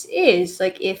this is,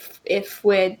 like if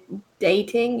we're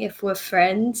dating, if we're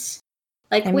friends.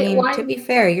 Like, I mean, to be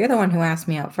fair, you're the one who asked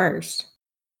me out first.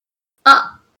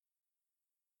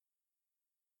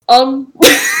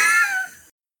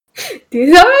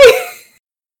 Did I?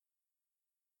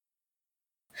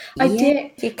 I Yeah,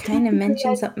 did. you kind of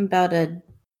mentioned something about a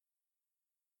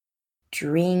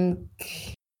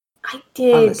drink I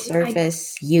did. on the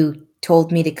surface. You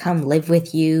told me to come live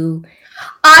with you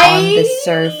I on the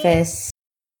surface.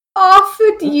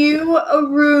 offered you a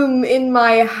room in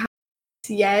my house.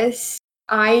 Yes,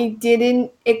 I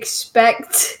didn't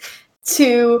expect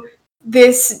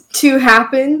this to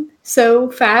happen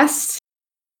so fast.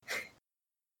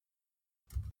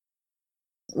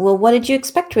 Well, what did you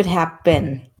expect would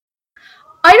happen?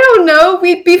 I don't know.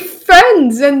 We'd be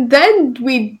friends, and then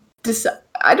we'd decide.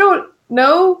 I don't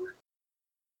know.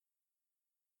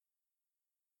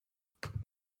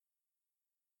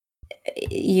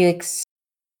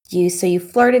 So you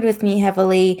flirted with me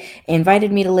heavily,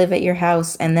 invited me to live at your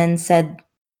house, and then said,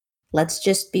 "Let's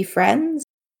just be friends."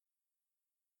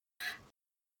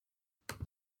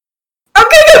 I'm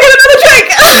gonna go get another drink.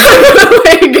 I'm gonna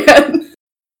wait again.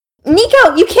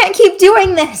 Nico, you can't keep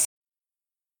doing this.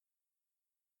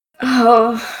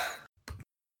 Oh.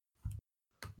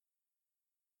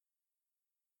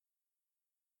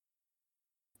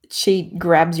 She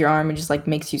grabs your arm and just like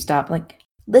makes you stop. Like,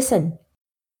 listen,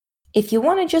 if you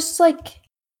want to just like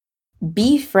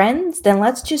be friends, then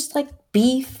let's just like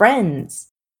be friends.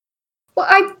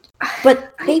 Well,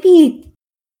 But maybe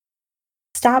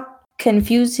stop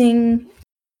confusing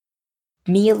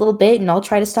me a little bit, and I'll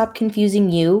try to stop confusing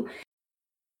you.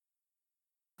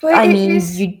 But I mean,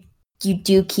 you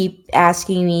do keep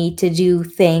asking me to do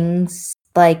things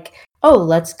like, oh,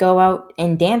 let's go out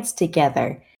and dance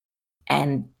together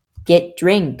and get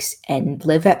drinks and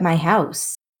live at my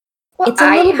house. Well, It's a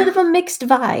little bit of a mixed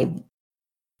vibe.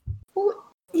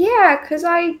 Well, yeah, because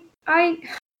I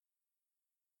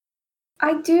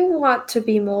do want to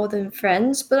be more than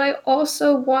friends, but I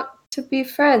also want to be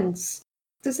friends.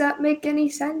 Does that make any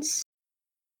sense?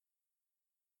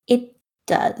 It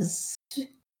does.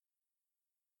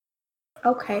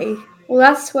 Okay. Well,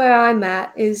 that's where I'm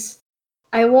at, is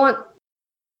I want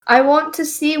to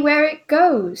see where it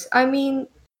goes. I mean,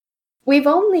 we've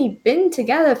only been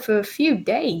together for a few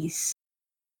days.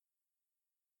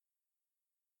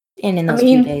 And in those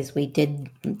few days, we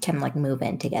did kind of like move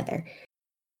in together.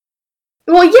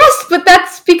 Well, yes, but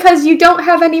that's because you don't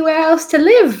have anywhere else to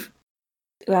live.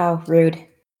 Wow, rude.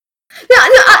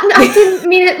 I didn't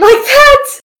mean it like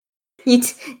that.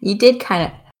 You did kind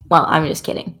of. Well, I'm just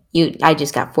kidding. I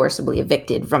just got forcibly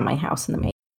evicted from my house in the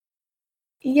main.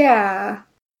 Yeah.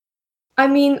 I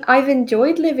mean, I've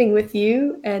enjoyed living with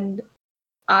you, and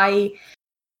I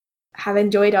have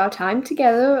enjoyed our time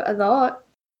together a lot.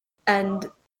 And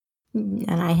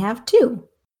I have too.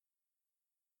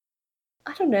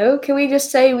 I don't know, can we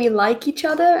just say we like each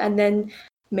other and then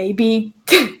maybe,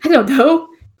 I don't know,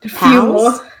 a few Pals?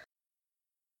 more.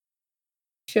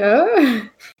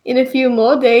 Sure. In a few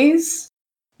more days,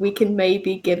 we can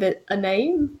maybe give it a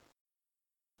name.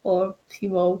 Or a few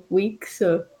more weeks,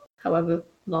 or however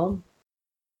long.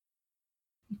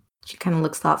 She kind of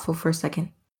looks thoughtful for a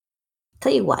second.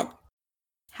 Tell you what.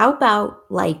 How about,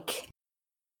 like,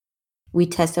 we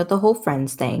test out the whole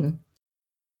friends thing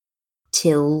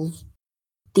till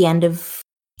the end of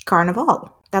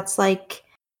Carnival? That's like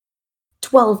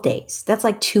 12 days. That's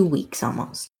like 2 weeks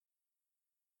almost.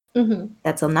 Mm-hmm.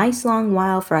 That's a nice long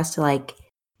while for us to, like,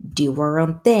 do our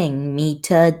own thing, me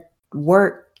to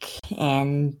work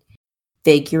and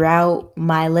figure out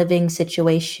my living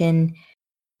situation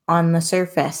on the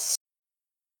surface.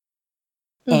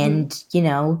 And,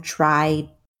 try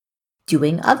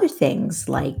doing other things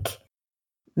like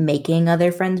making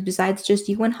other friends besides just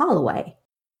you and Holloway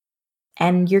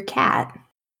and your cat.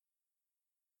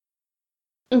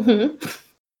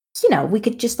 Mm-hmm. We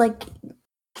could just like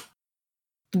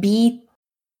be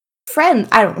friends.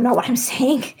 I don't know what I'm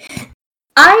saying.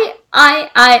 I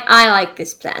like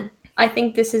this plan. I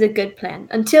think this is a good plan.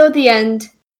 Until the end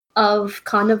of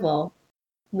Carnival,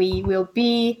 we will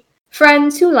be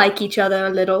friends who like each other a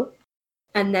little,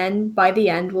 and then by the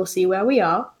end we'll see where we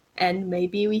are, and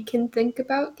maybe we can think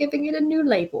about giving it a new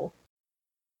label.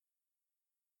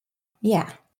 Yeah,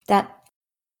 that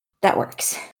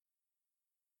works.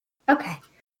 Okay.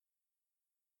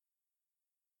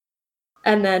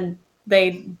 And then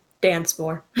they dance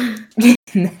more. And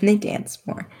then they dance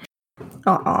more.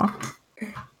 Aw.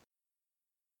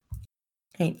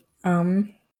 Okay,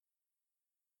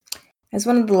 as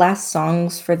one of the last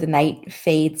songs for the night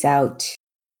fades out,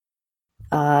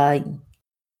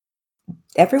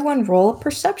 everyone roll a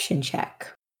perception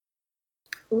check.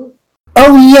 Ooh.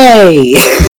 Oh yay!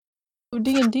 Oh,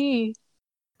 D&D.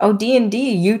 Oh,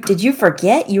 D&D, did you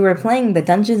forget you were playing the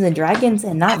Dungeons and Dragons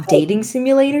and not dating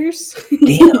simulators?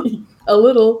 Damn. A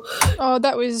little. Oh,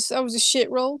 that was a shit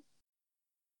roll.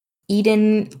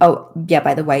 Eden, oh yeah,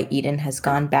 by the way, Eden has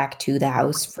gone back to the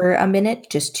house for a minute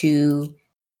just to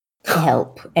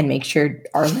help and make sure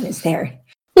Arlen is there.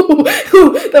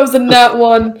 That was a nat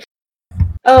one.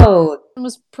 Oh, It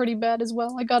was pretty bad as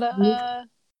well. I got a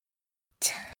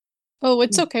Oh,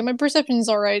 it's okay. My perception's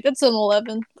alright. That's an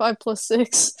 11. 5 plus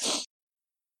 6.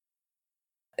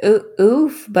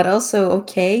 oof, but also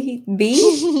okay,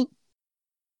 B?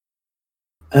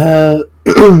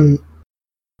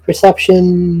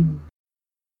 Perception.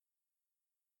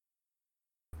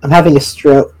 I'm having a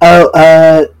stroke.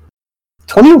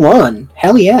 21.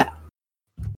 Hell yeah.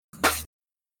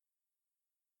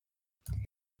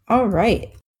 All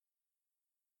right.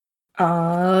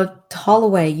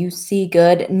 Holloway, you see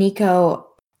good. Nico.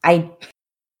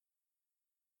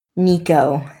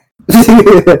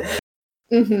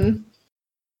 Mm-hmm.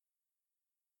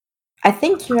 I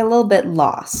think you're a little bit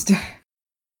lost.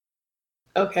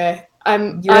 Okay.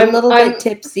 You're a little bit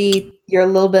tipsy. You're a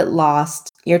little bit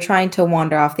lost. You're trying to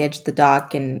wander off the edge of the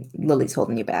dock, and Lily's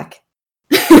holding you back.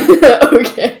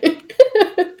 Okay.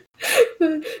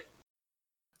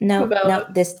 No,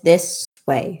 this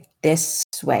way. This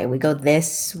way. We go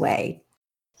this way.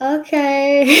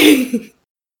 Okay.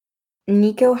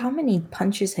 Nico, how many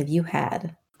punches have you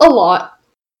had? A lot.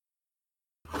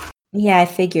 Yeah, I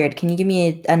figured. Can you give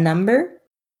me a number?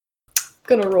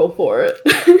 Gonna roll for it.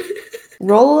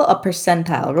 Roll a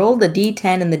percentile. Roll the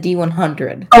D10 and the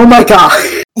D100. Oh my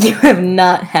god! You have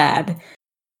not had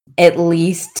at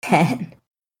least 10.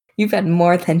 You've had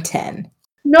more than 10.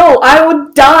 No, I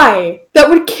would die. That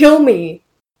would kill me.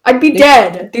 I'd be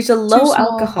dead. There's a low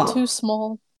alcohol. Too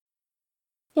small.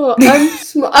 Oh,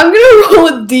 I'm gonna roll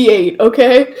a D8,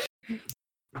 okay?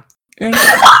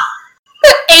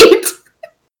 8.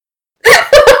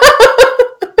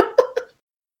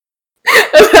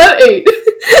 I've had 8.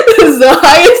 This is the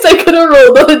highest I could have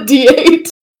rolled on a D8.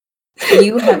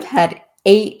 You have had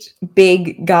 8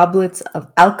 big goblets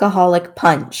of alcoholic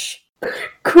punch.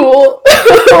 Cool.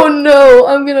 Oh no,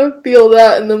 I'm gonna feel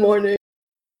that in the morning.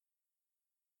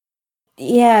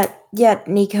 Yeah,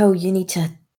 Nico, you need to...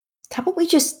 How about we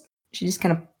just... She just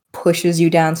kind of pushes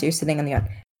you down so you're sitting on the ground.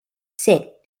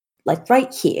 Sit. Like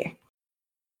right here.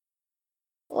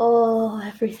 Oh,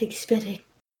 everything's spinning.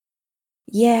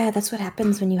 Yeah, that's what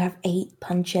happens when you have 8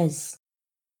 punches.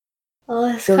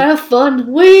 Oh, it's So- kind of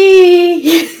fun.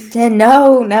 Whee!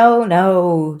 No.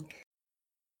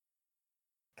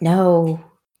 No.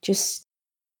 Just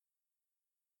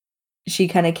she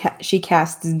kind of she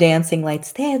casts dancing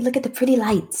lights. There, look at the pretty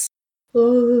lights.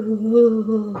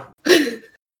 Ooh.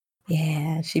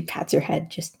 Yeah, she pats your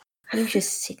head. You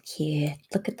just sit here.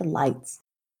 Look at the lights.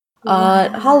 Wow.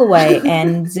 Holloway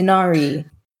and Zenari,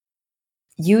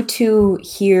 you two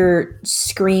hear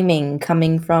screaming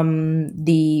coming from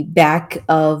the back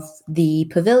of the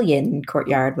pavilion,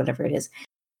 courtyard, whatever it is.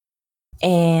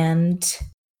 And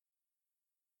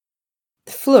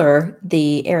Fleur,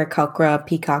 the Aarakocra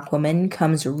peacock woman,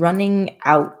 comes running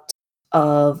out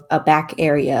of a back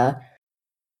area,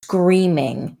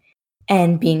 screaming,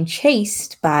 and being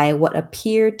chased by what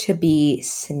appear to be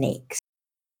snakes.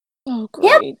 Oh,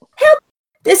 great. Help!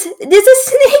 There's a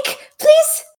snake!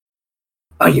 Please!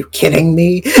 Are you kidding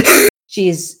me? She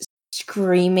is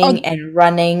screaming and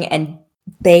running, and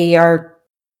they are.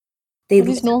 Are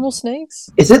these normal snakes?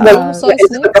 Is it like, Normal-sized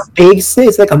is it like a snakes? big snake?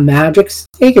 Is it like a magic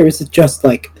snake, or is it just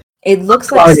like? It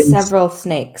looks like Gardens. several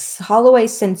snakes. Holloway,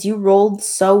 since you rolled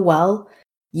so well,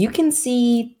 you can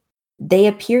see they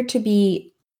appear to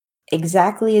be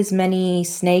exactly as many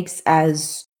snakes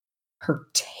as her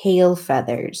tail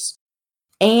feathers.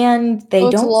 And they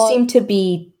That's a don't lot. seem to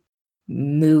be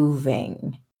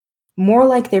moving. More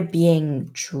like they're being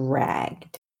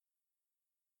dragged.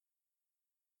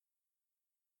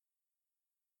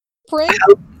 Frank?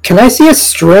 Can I see a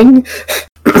string?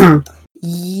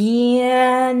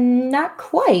 Yeah, not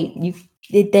quite.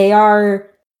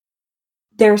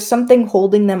 There's something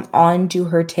holding them onto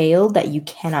her tail that you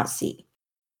cannot see.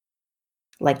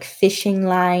 Like fishing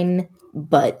line,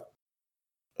 but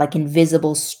like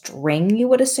invisible string, you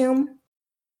would assume.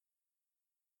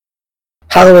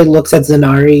 Holloway looks at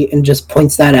Zenari and just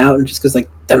points that out and just goes like,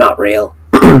 "They're not real."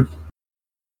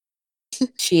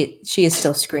 She is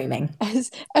still screaming.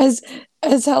 As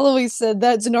Holloway said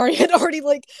that, Zenari had already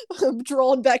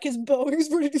drawn back his bow. He was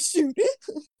ready to shoot.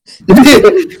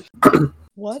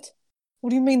 What? What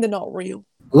do you mean they're not real?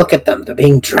 Look at them. They're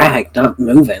being dragged, not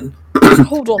moving.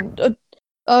 Hold on.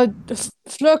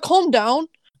 Fleur, calm down.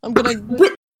 I'm gonna.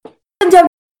 But they're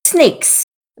snakes.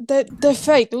 They're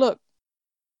fake. Look.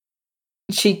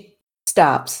 She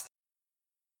stops.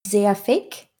 They are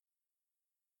fake?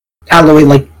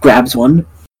 Holloway grabs one.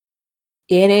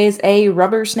 It is a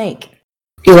rubber snake.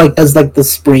 He does the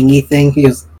springy thing. He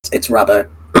goes, "It's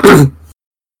rubber."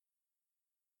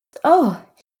 Oh,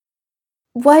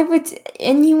 why would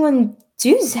anyone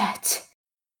do that?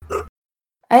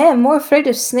 I am more afraid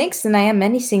of snakes than I am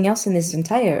anything else in this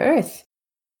entire earth.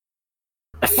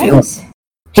 I That feel. is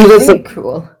He just very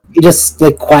cruel. he just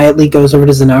quietly goes over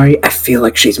to Zenari. I feel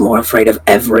like she's more afraid of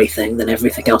everything than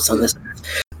everything else on this earth.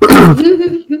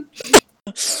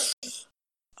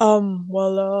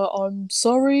 Well, I'm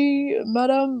sorry,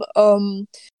 madam. Were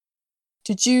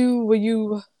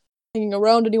you hanging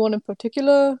around anyone in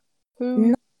particular? Who?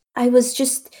 No. I was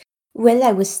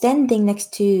standing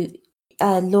next to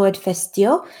Lord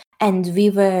Festio, and we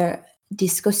were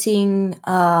discussing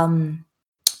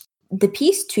the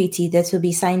peace treaty that will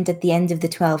be signed at the end of the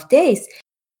 12 days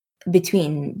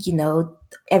between,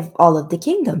 all of the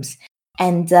kingdoms.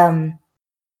 And,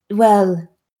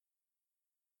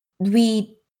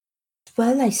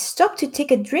 I stopped to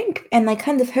take a drink, and I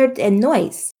kind of heard a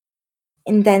noise.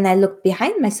 And then I looked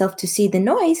behind myself to see the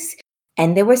noise,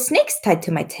 and there were snakes tied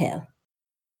to my tail.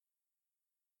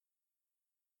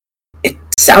 It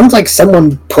sounds like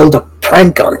someone pulled a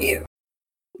prank on you.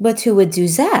 But who would do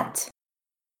that?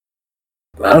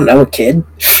 I don't know, a kid.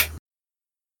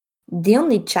 The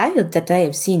only child that I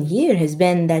have seen here has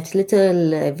been that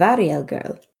little Variel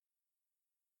girl.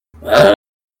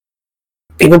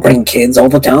 People bring kids all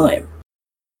the time.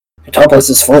 Metropolis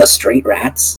is full of street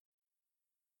rats.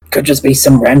 Could just be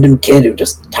some random kid who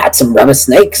just had some rubber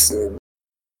snakes and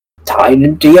tied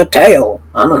into your tail.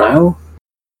 I don't know.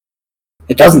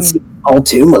 It doesn't seem all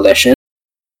too malicious.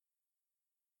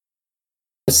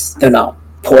 They're not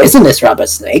poisonous rubber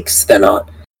snakes. They're not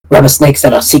rubber snakes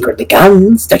that are secretly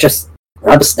guns. They're just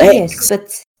rubber snakes. Yes,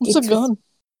 but What's a gun?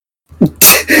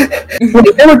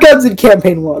 Wait, there were guns in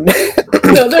Campaign 1.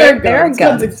 No, there are There are guns. guns.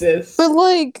 Guns exist. But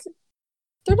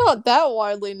they're not that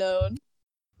widely known.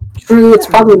 True, it's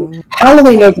probably...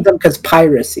 Halloween knows them because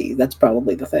piracy. That's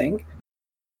probably the thing.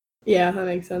 Yeah, that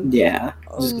makes sense. Yeah.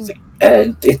 It's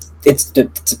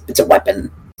a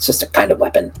weapon. It's just a kind of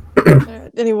weapon.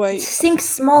 Anyway, think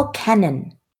small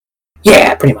cannon.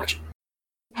 Yeah, pretty much.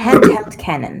 Handheld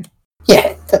cannon.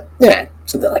 Yeah,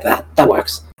 something like that. That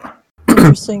works.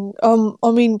 interesting.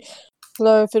 I mean,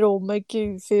 Fleur, if it'll make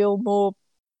you feel more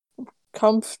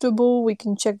comfortable, we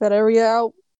can check that area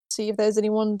out, see if there's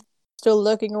anyone still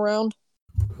lurking around.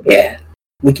 Yeah,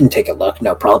 we can take a look,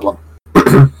 no problem.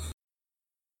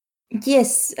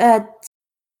 Yes,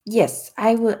 yes,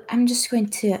 I will. I'm just going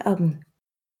to,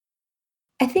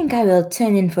 I think I will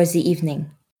turn in for the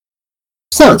evening.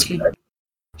 Sounds She- good.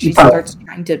 She starts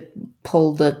trying to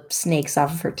pull the snakes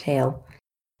off of her tail.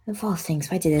 Of all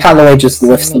things, why did it? Holloway just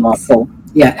lifts them off. Snakes.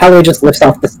 Yeah, Holloway just lifts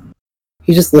off the.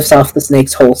 He just lifts off the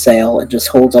snakes wholesale and just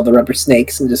holds all the rubber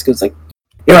snakes and just goes like,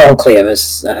 "You're all clear,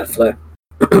 Miss Fleur."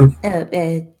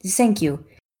 Thank you.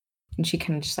 And she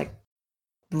kind of just like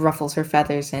ruffles her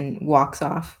feathers and walks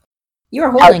off. You are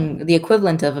holding the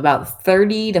equivalent of about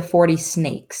 30 to 40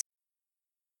 snakes.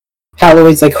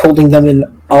 Holloway's like holding them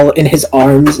in his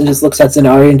arms and just looks at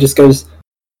Zenari and just goes,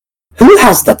 "Who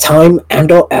has the time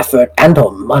and/or effort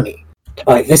and/or money to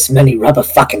buy this many rubber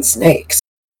fucking snakes?"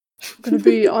 Gonna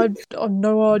be, I've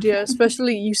no idea.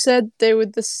 Especially, you said they were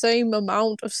the same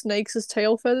amount of snakes as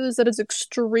tail feathers. That is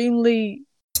extremely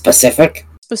Specific?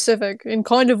 specific and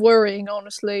kind of worrying,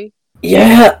 honestly.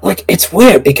 Yeah, like, it's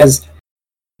weird because,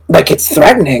 like, it's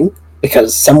threatening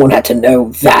because someone had to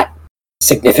know that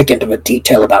significant of a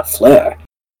detail about Fleur.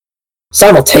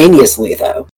 Simultaneously,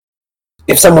 though,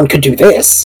 if someone could do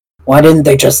this, why didn't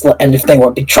they just, and if they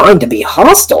were trying to be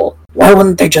hostile, why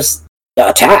wouldn't they just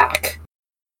attack?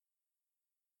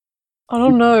 I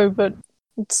don't know, but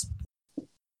it's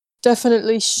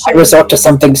definitely I resort to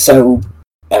something so,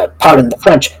 pardon the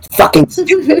French, fucking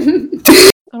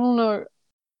I don't know.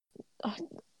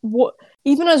 What?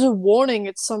 Even as a warning,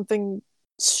 it's something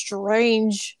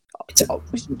strange.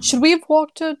 Should we have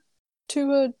walked her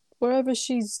to wherever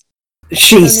she's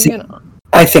turning in?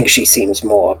 I think she seems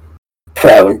more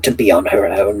prone to be on her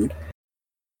own.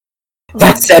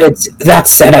 That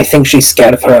said, I think she's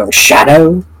scared of her own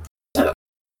shadow.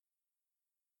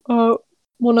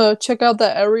 Wanna check out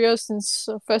that area since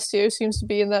Festio seems to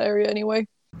be in that area anyway?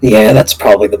 Yeah, that's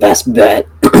probably the best bet.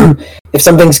 If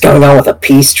something's going on with a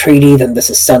peace treaty, then this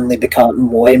has suddenly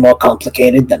become way more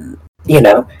complicated than,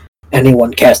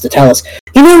 anyone cares to tell us.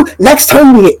 Next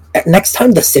time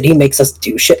the city makes us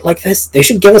do shit like this, they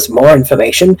should give us more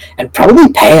information and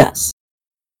probably pay us.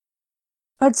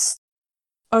 That's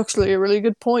actually a really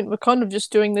good point. We're kind of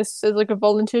just doing this as like a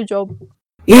volunteer job.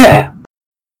 Yeah.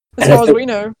 As far as we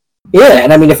know. Yeah,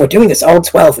 and I mean, if we're doing this all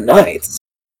 12 nights,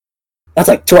 that's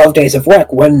like 12 days of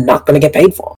work we're not going to get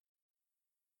paid for.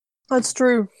 That's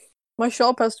true. My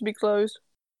shop has to be closed.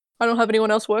 I don't have anyone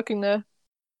else working there.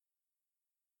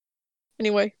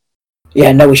 Anyway.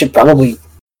 Yeah, no, we should probably...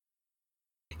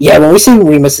 Yeah, when we see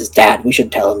Remus's dad, we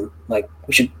should tell him,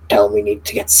 we need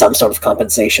to get some sort of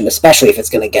compensation, especially if it's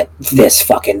going to get this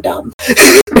fucking dumb.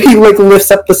 He,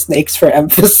 lifts up the snakes for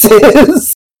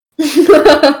emphasis.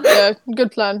 Yeah,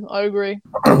 good plan. I agree.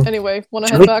 Anyway,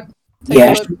 wanna head back?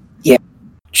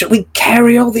 Should we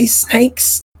carry all these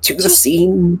snakes to the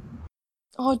scene?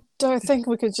 I don't think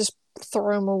we could just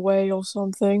throw them away or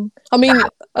something. I mean,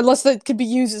 unless that could be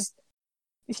used as...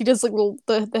 He does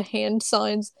the hand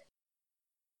signs.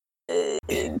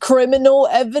 Criminal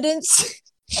evidence?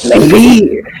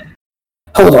 Maybe.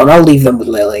 Hold on, I'll leave them with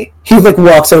Lily. He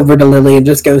walks over to Lily and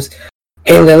just goes,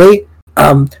 "Hey Lily,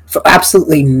 with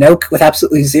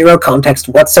absolutely zero context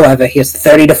whatsoever, here's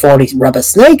 30 to 40 rubber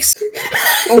snakes."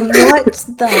 What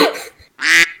the?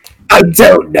 I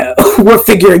don't know. We're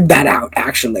figuring that out,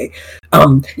 actually.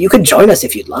 You could join us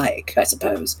if you'd like, I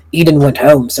suppose. Eden went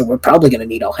home, so we're probably going to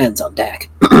need all hands on deck.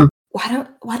 Why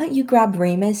don't you grab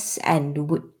Remus and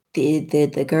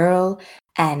the girl,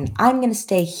 and I'm going to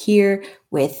stay here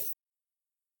with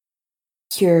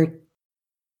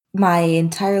my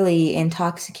entirely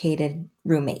intoxicated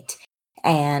roommate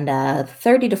and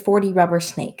 30 to 40 rubber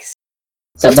snakes.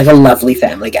 Sounds like a lovely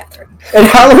family gathering. And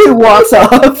Halloween walks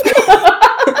off.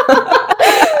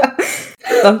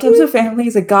 Sometimes a family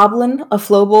is a goblin, a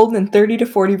flowbold, and 30 to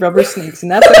 40 rubber snakes,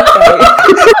 and that's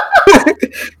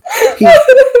okay.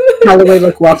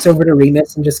 Halloween walks over to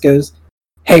Remus and just goes,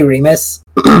 "Hey Remus."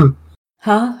 We're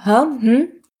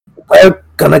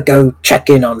gonna go check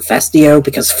in on Festio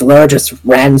because Fleur just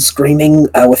ran screaming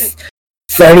with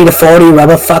 30 to 40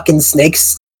 rubber fucking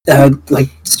snakes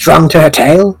strung to her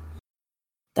tail.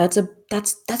 That's a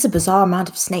bizarre amount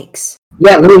of snakes.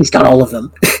 Yeah, Lily's got all of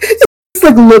them.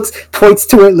 Points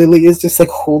to where Lily is just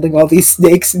holding all these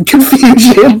snakes in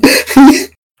confusion.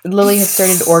 Lily has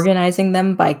started organizing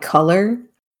them by color.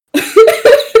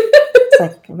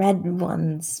 It's red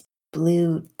ones,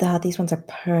 blue. These ones are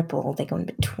purple. They go in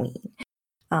between.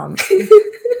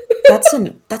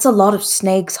 That's a lot of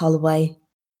snakes, Holloway.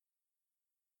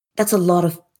 That's a lot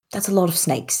of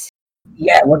snakes.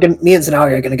 Yeah, me and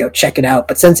Zanari are gonna go check it out.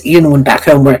 But since Eden went back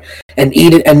home, and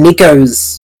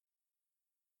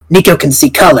Nico can see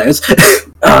colors.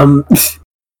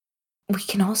 We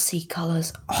can all see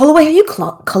colors. Holloway, are you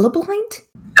colorblind?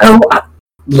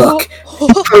 Look.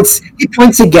 He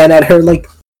points again at her, like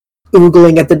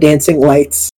oogling at the dancing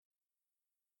lights.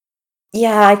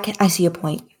 Yeah, I see a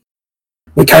point.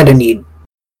 We kind of need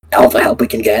all the help we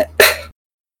can get.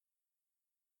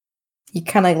 He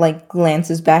kind of like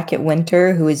glances back at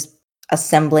Winter, who is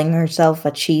assembling herself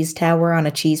a cheese tower on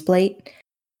a cheese plate.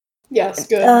 Yes,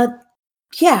 good.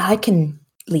 Yeah, I can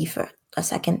leave for a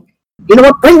second. You know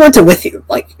what? Bring Winter with you.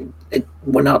 Like,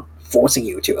 we're not forcing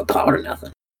you to apart or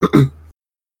nothing.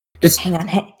 Just hang on.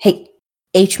 Hey,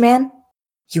 H-Man,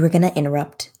 you were gonna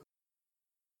interrupt.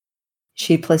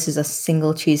 She places a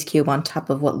single cheese cube on top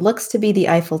of what looks to be the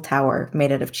Eiffel Tower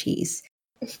made out of cheese.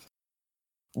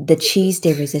 The cheese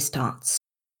de resistance.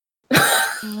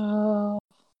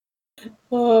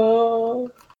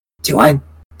 Do I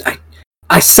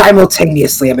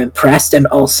simultaneously am impressed and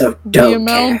also don't The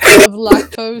amount care. of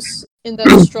lactose in that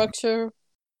structure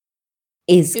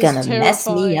is gonna terrifying. mess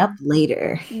me up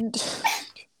later.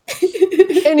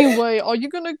 Anyway, are you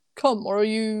gonna come or are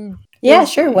you? Yeah,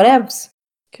 sure, whatevs.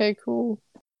 Okay, cool.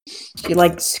 She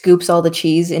like scoops all the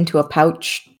cheese into a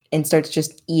pouch and starts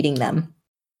just eating them.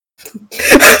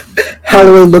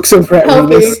 Holloway looks over at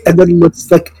Remus and then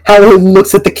Holloway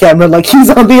looks at the camera like he's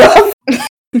on the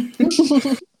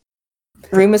off.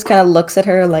 Remus kind of looks at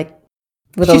her like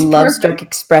with a love-struck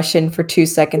expression for 2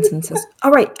 seconds and says,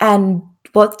 "All right, and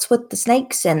what's with the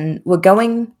snakes? And we're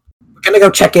gonna go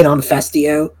check in on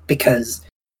Festio because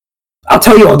I'll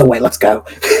tell you on the way. Let's go."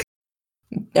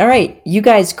 All right, you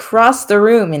guys cross the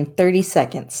room in 30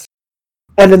 seconds.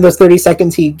 And in those 30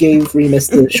 seconds, he gave Remus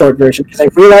the short version because I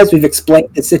realized we've explained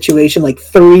the situation like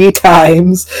 3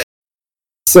 times.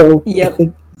 So yep.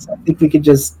 I think we could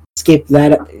just skip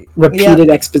that repeated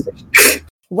exposition.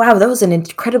 Wow, that was an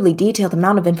incredibly detailed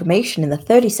amount of information in the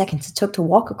 30 seconds it took to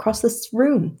walk across this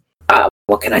room.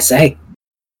 What can I say?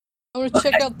 I want to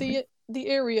check out the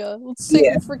area. Let's take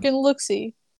a freaking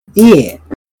look-see. Yeah.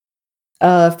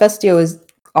 Festio is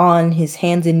on his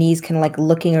hands and knees, kind of like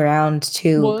looking around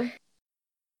to. What?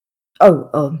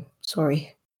 Oh,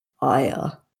 sorry.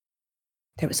 There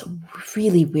was a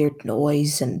really weird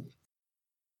noise, and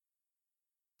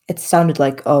it sounded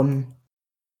like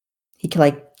he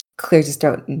like clears his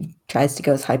throat and tries to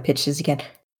go as high pitched as he can.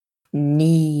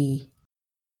 Knee.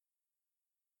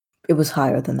 It was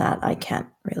higher than that. I can't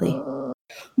really.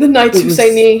 The knights who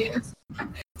say knee.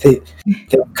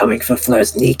 They're coming for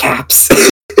Fleur's kneecaps.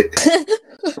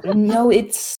 No,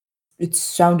 it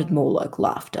sounded more like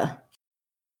laughter.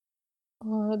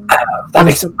 That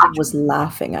makes Someone was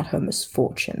laughing at her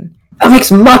misfortune. That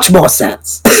makes much more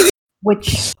sense.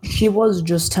 Which she was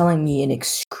just telling me in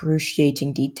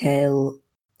excruciating detail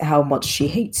how much she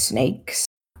hates snakes.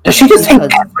 Does she just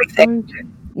hate everything?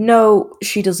 No,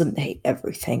 she doesn't hate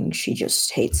everything. She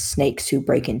just hates snakes who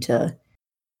break into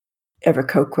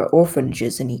Aarakocra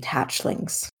orphanages and eat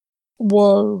hatchlings.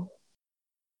 Whoa.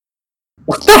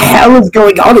 What the hell is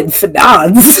going on in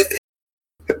Finance?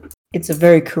 It's a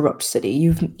very corrupt city.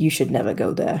 You should never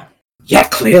go there. Yeah,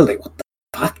 clearly. What the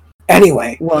fuck?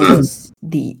 Anyway. Well,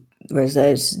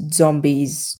 there's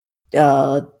zombies,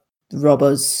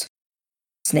 robbers,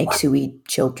 snakes who eat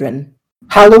children.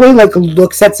 Holloway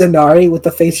looks at Zanari with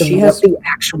the face of what the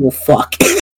actual fuck.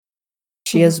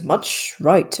 She has much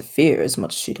right to fear as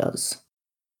much as she does.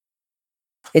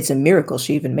 It's a miracle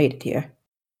she even made it here.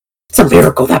 It's a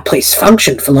miracle that place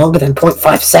functioned for longer than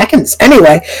 0.5 seconds.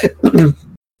 Anyway.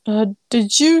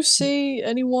 Did you see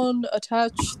anyone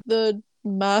attach the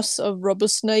mass of rubber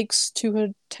snakes to her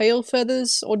tail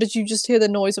feathers, or did you just hear the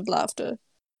noise of laughter?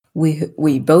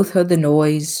 We both heard the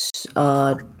noise.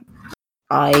 I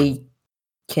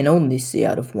can only see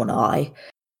out of one eye,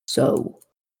 so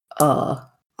I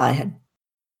had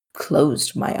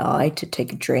closed my eye to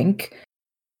take a drink,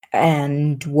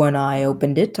 and when I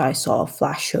opened it, I saw a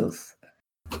flash of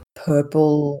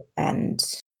purple and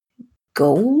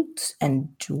gold and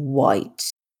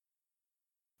white.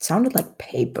 It sounded like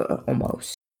paper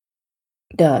almost.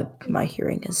 My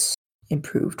hearing is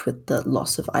improved with the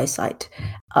loss of eyesight,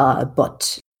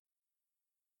 but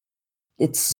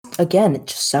it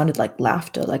just sounded like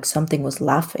laughter, like something was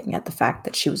laughing at the fact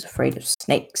that she was afraid of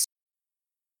snakes.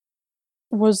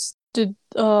 Did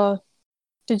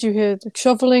you hear the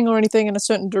shuffling or anything in a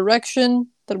certain direction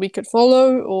that we could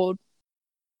follow, or?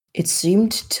 It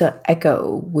seemed to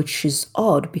echo, which is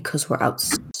odd because we're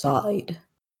outside.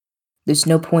 There's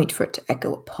no point for it to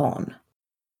echo upon.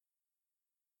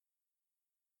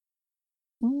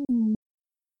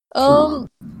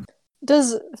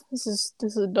 Does this is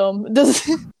dumb. Does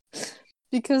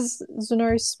because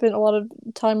Zunari spent a lot of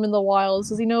time in the wilds,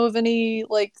 does he know of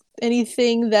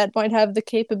anything that might have the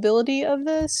capability of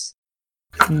this?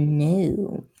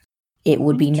 No. It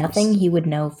would be nothing he would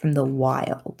know from the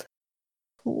wild.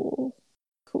 Cool.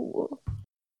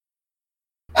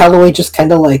 Holloway just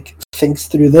kind of like thinks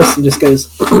through this and just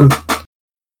goes,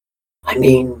 I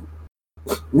mean,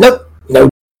 nope, no.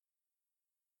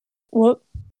 What?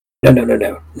 No.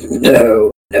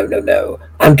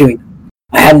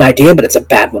 I had an idea, but it's a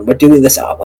bad one. We're doing this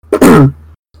our way.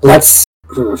 Let's.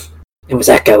 It was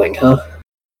echoing, huh?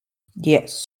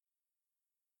 Yes.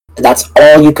 And that's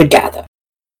all you could gather.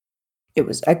 It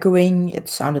was echoing. It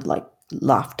sounded like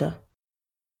laughter.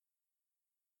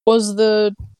 Was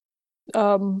the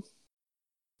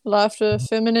laughter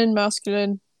feminine,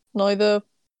 masculine, neither?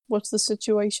 What's the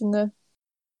situation there?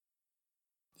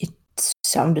 It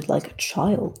sounded like a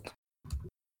child.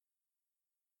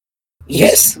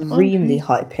 Yes. Extremely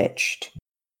high-pitched.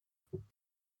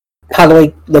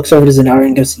 Holloway looks over to Zanara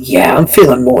and goes, yeah, I'm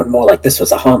feeling more and more like this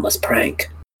was a harmless prank.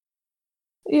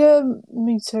 Yeah,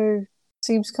 me too.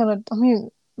 Seems kind of,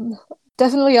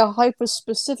 definitely a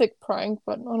hyper-specific prank,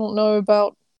 but I don't know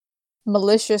about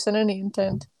malicious in any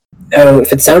intent. No,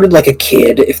 if it sounded like a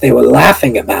kid, if they were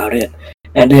laughing about it,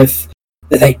 and if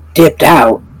they dipped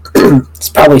out, it's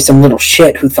probably some little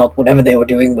shit who thought whatever they were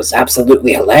doing was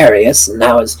absolutely hilarious, and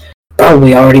now is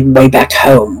probably already way back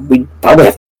home. We'd probably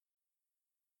have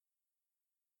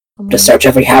to search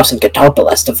every house in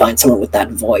Katopolis to find someone with that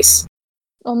voice.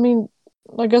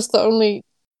 I guess the only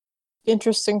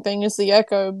interesting thing is the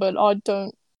echo, but I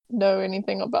don't know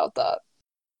anything about that.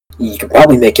 You could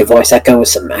probably make your voice echo with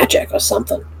some magic or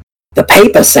something. The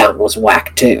paper sound was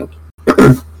whack too.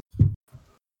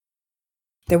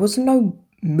 There was no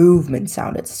movement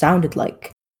sound. It sounded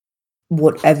like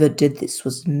whatever did this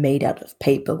was made out of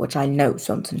paper, which I know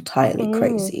sounds entirely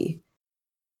crazy.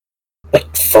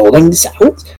 Like falling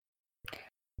sounds?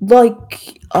 Like,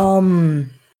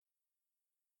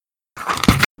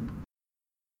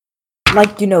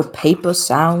 paper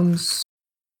sounds.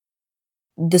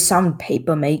 The sound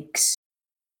paper makes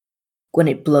when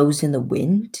it blows in the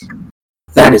wind.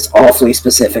 That is awfully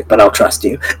specific, but I'll trust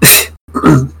you.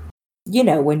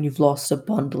 When you've lost a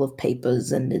bundle of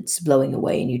papers and it's blowing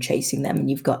away and you're chasing them and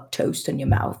you've got toast in your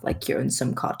mouth like you're in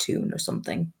some cartoon or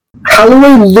something.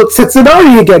 Holloway looks at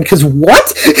Zanari again, because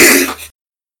what?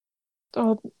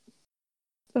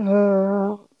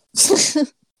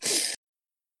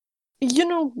 You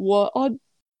know what?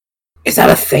 Is that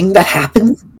a thing that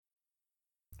happens?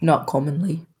 Not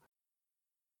commonly.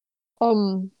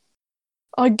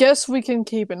 I guess we can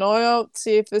keep an eye out,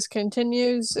 see if this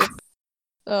continues.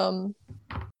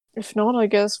 If not, I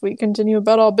guess we continue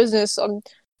about our business.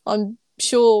 I'm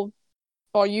sure.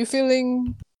 Are you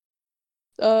feeling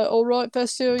all right,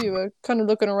 Festio? You were kind of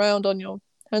looking around on your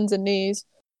hands and knees.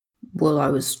 Well, I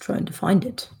was trying to find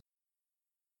it.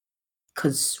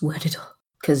 Because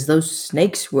those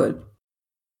snakes were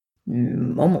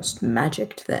almost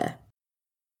magicked there.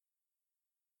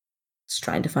 Just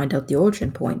trying to find out the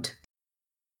origin point.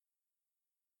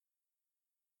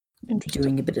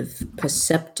 Doing a bit of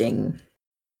percepting.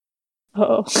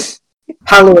 Oh.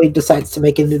 Holloway decides to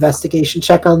make an investigation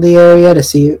check on the area to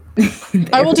see.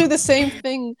 I will do the same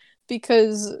thing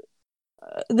because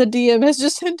the DM has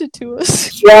just hinted to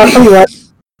us. Yeah,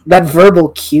 that verbal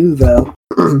cue though.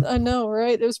 I know,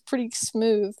 right? It was pretty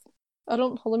smooth. Let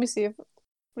me see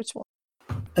which one.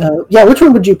 Which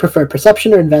one would you prefer,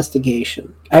 perception or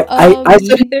investigation? I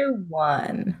said either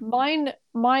one.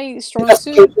 My strong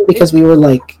suit because we were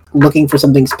looking for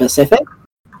something specific.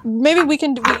 Maybe we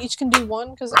each can do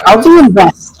one because I'll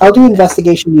do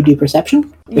investigation. You do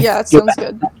perception. Yeah, it sounds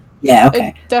good. Yeah,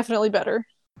 okay. Definitely better.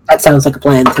 That sounds like a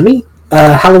plan to me.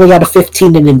 Holloway got a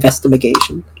 15 in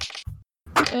investigation.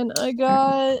 And I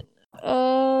got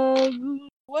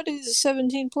what is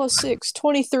 17 plus 6?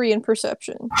 23 in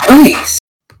perception. Nice.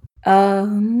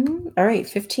 Alright,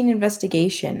 15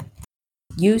 investigation.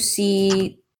 You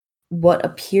see what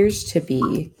appears to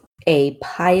be a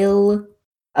pile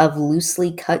of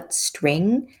loosely cut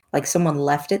string, like someone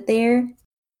left it there,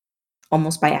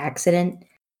 almost by accident.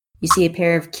 You see a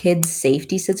pair of kids'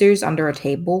 safety scissors under a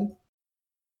table.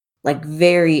 Like,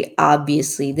 very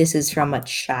obviously, this is from a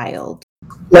child.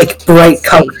 Like bright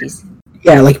color.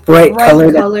 Yeah, like bright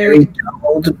colored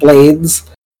gold blades.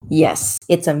 Yes,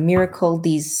 it's a miracle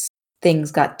these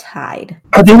things got tied.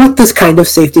 Are they like this kind of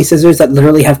safety scissors that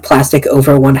literally have plastic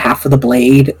over one half of the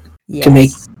blade to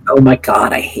make? Oh my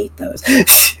god, I hate those.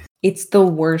 It's the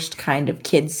worst kind of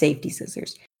kid safety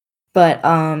scissors. But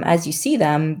as you see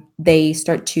them, they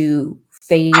start to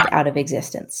fade out of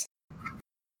existence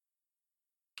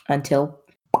until,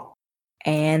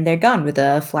 and they're gone with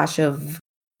a flash of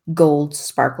gold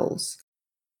sparkles.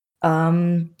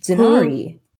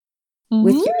 Zenari,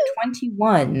 with your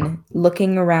 21,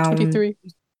 looking around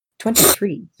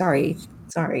 23,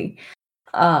 sorry.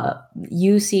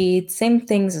 You see same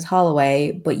things as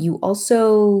Holloway, but you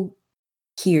also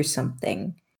hear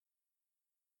something.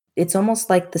 It's almost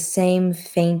like the same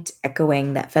faint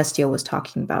echoing that Festio was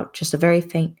talking about, just a very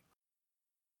faint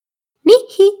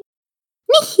Nihi,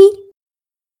 Nihi.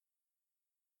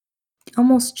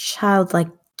 Almost childlike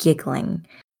giggling.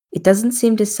 It doesn't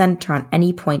seem to center on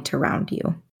any point around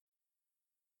you.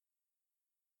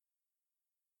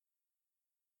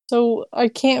 So I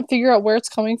can't figure out where it's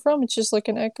coming from. It's just like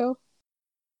an echo.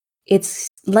 It's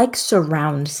like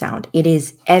surround sound. It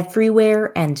is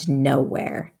everywhere and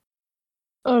nowhere.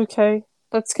 Okay,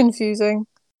 that's confusing.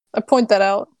 I point that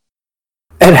out.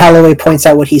 And Holloway points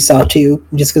out what he saw too,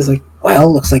 and just goes like,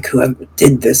 "Well, looks like whoever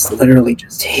did this literally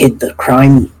just hid the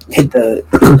crime, hid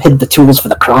the tools for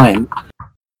the crime.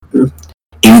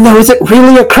 Even though, is it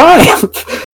really a crime?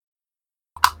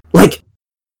 Like,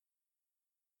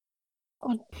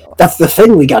 that's the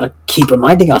thing we gotta keep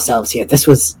reminding ourselves here. This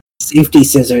was safety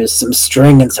scissors, some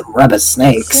string, and some rubber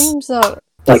snakes. Seems that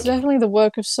it's definitely the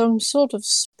work of some sort of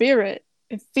spirit.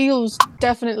 It feels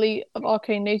definitely of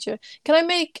arcane nature. Can I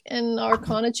make an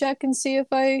Arcana check and see if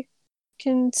I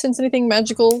can sense anything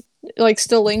magical, like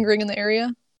still lingering in the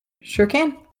area? Sure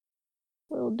can.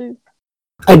 Will do.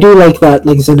 I do like that,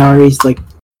 like Zenari's like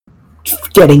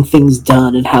getting things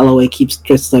done, and Holloway keeps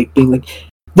just like being like,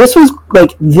 "This was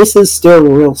like, this is still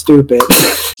real stupid."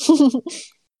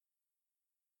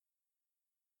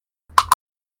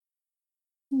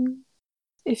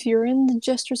 If you're in the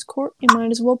Jester's court, you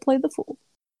might as well play the fool.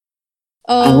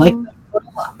 I like that a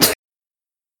lot.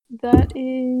 That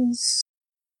is...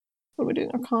 What are we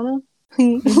doing? Arcana?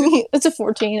 It's a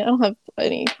 14. I don't have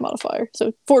any modifier,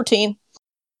 so 14.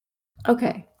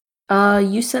 Okay.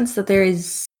 You sense that there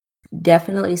is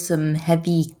definitely some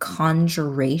heavy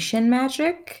conjuration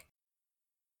magic,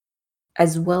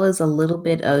 as well as a little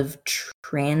bit of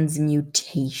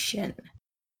transmutation.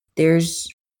 There's,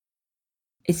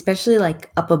 especially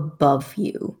like up above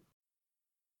you,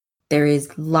 there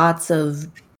is lots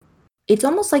of, it's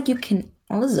almost like you can,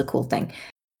 well, this is a cool thing.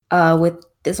 With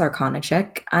this Arcana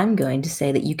check, I'm going to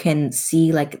say that you can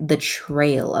see like the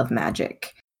trail of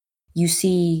magic. You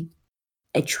see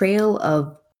a trail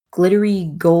of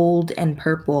glittery gold and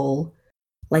purple,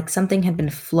 like something had been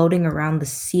floating around the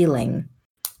ceiling.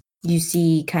 You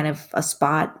see kind of a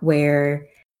spot where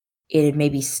it had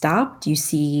maybe stopped. You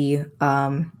see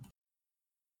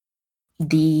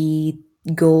the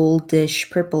goldish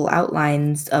purple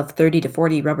outlines of 30 to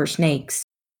 40 rubber snakes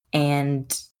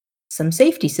and some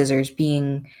safety scissors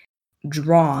being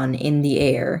drawn in the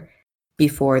air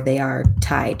before they are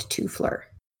tied to Fleur.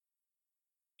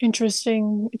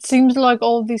 Interesting. It seems like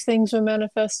all of these things were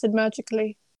manifested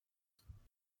magically.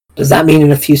 Does that mean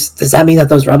does that mean that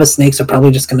those rubber snakes are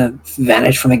probably just gonna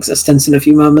vanish from existence in a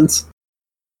few moments?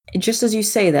 Just as you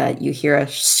say that, you hear a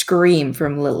scream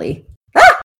from Lily.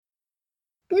 Ah!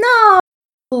 No!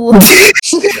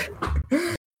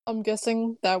 I'm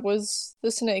guessing that was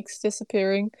the snakes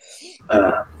disappearing.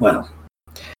 Well.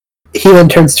 He then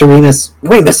turns to Remus.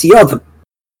 Remus, you're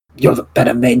the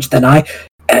better mage than I.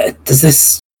 Does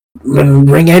this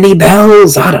ring any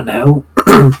bells? I don't know.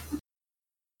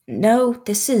 No,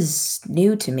 this is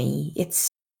new to me.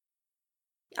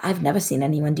 I've never seen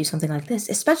anyone do something like this,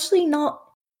 especially not,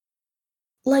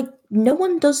 like, no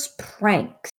one does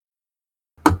pranks.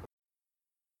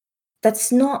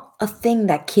 That's not a thing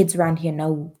that kids around here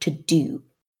know to do.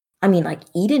 I mean, like,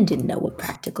 Eden didn't know what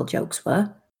practical jokes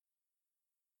were.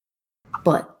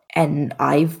 And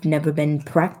I've never been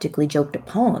practically joked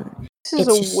upon. This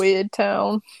is a weird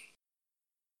town.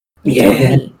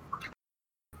 Yeah.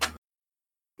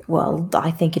 Well,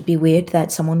 I think it'd be weird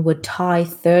that someone would tie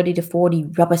 30 to 40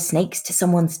 rubber snakes to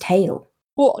someone's tail.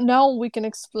 Well, now we can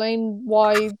explain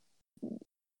why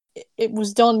it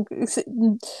was done.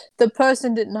 The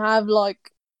person didn't have,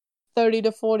 like, 30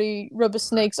 to 40 rubber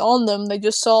snakes on them. They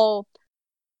just saw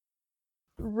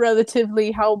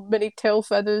relatively how many tail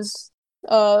feathers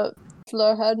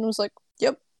Fleur had and was like,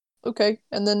 yep, okay.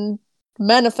 And then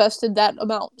manifested that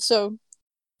amount. So,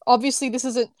 obviously, this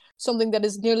isn't something that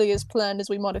is nearly as planned as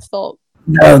we might have thought.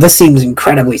 No, this seems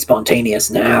incredibly spontaneous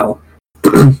now.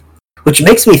 Which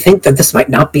makes me think that this might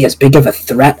not be as big of a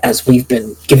threat as we've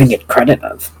been giving it credit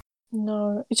of.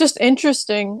 No, it's just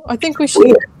interesting. I think we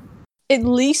should at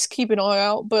least keep an eye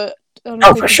out, but I don't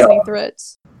think there's any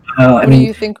threats. What do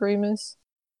you think, Remus?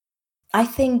 I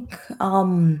think, I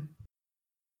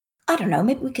don't know,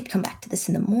 maybe we could come back to this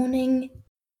in the morning.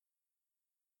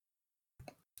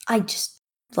 Kind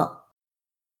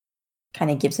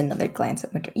of gives another glance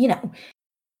at Winter.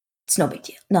 It's no big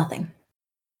deal. Nothing.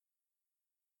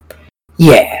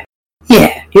 Yeah.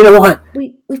 You know what?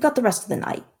 We've got the rest of the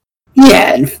night.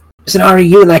 Yeah, and Zanari,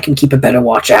 you and I can keep a better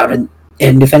watch out, and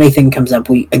if anything comes up,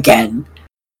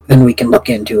 then we can look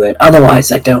into it.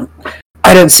 Otherwise, I don't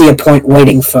see a point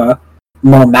waiting for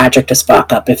more magic to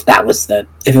spark up if it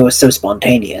was so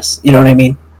spontaneous. You know what I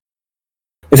mean?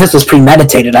 If this was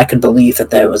premeditated, I could believe that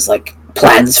there was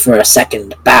plans for a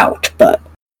second bout, but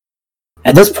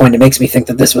at this point, it makes me think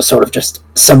that this was sort of just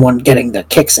someone getting the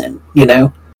kicks in.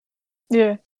 Yeah,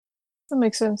 that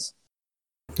makes sense.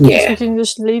 Yeah. So we can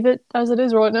just leave it as it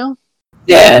is right now.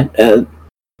 Yeah.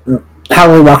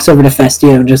 Howell walks over to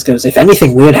Festio and just goes, "If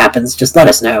anything weird happens, just let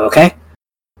us know, okay?"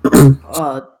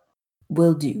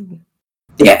 Will do.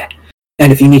 Yeah.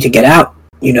 And if you need to get out,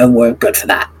 we're good for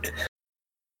that.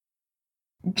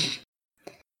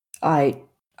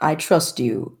 I trust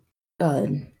you,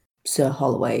 Sir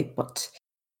Holloway, but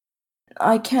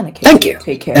I can occasionally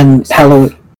take care of myself. Howell...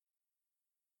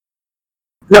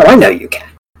 No, I know you can.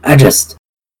 I just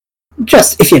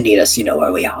if you need us, you know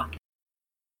where we are.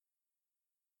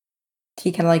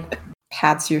 He kind of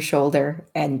pats your shoulder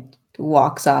and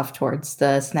walks off towards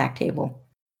the snack table.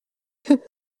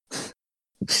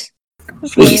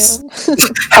 Jeez.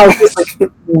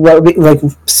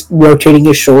 Howell's rotating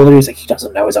his shoulder. He's he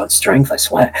doesn't know his own strength, I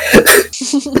swear.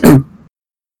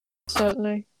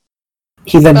 Certainly.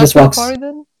 He then That's just walks. Party,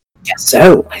 then? Yes,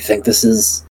 so I think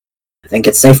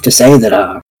it's safe to say that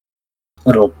our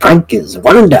little prank is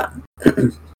one and done.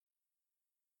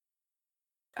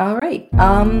 All right.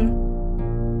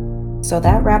 So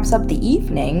that wraps up the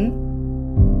evening.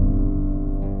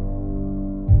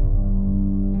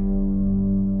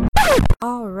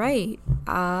 All right.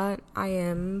 I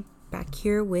am back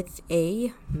here with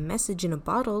a message in a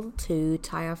bottle to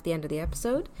tie off the end of the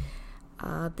episode.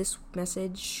 This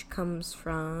message comes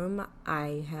from,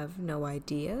 I have no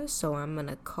idea, so I'm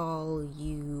gonna call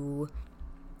you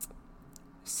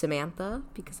Samantha,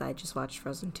 because I just watched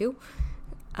Frozen 2.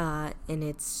 And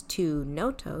it's to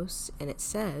Notos, and it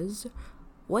says,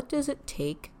 "What does it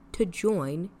take to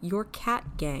join your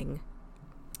cat gang?"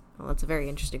 Well, that's a very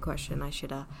interesting question. I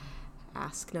should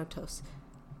ask Notos.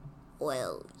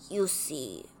 Well, you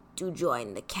see, to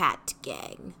join the cat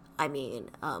gang,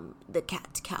 the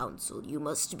cat council, you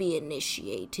must be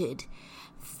initiated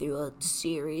through a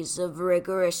series of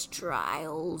rigorous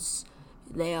trials.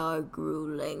 They are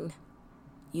grueling.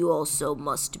 You also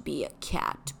must be a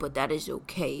cat, but that is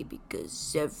okay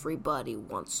because everybody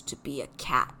wants to be a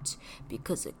cat,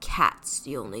 because a cat's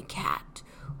the only cat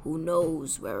who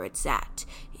knows where it's at,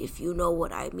 if you know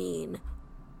what I mean.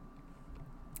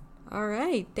 All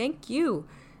right, thank you.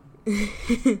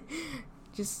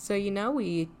 Just so you know,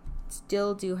 we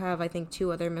still do have, I think,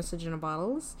 2 other message in a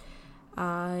bottles.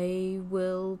 I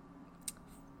will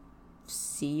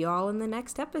see y'all in the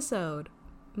next episode.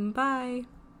 Bye.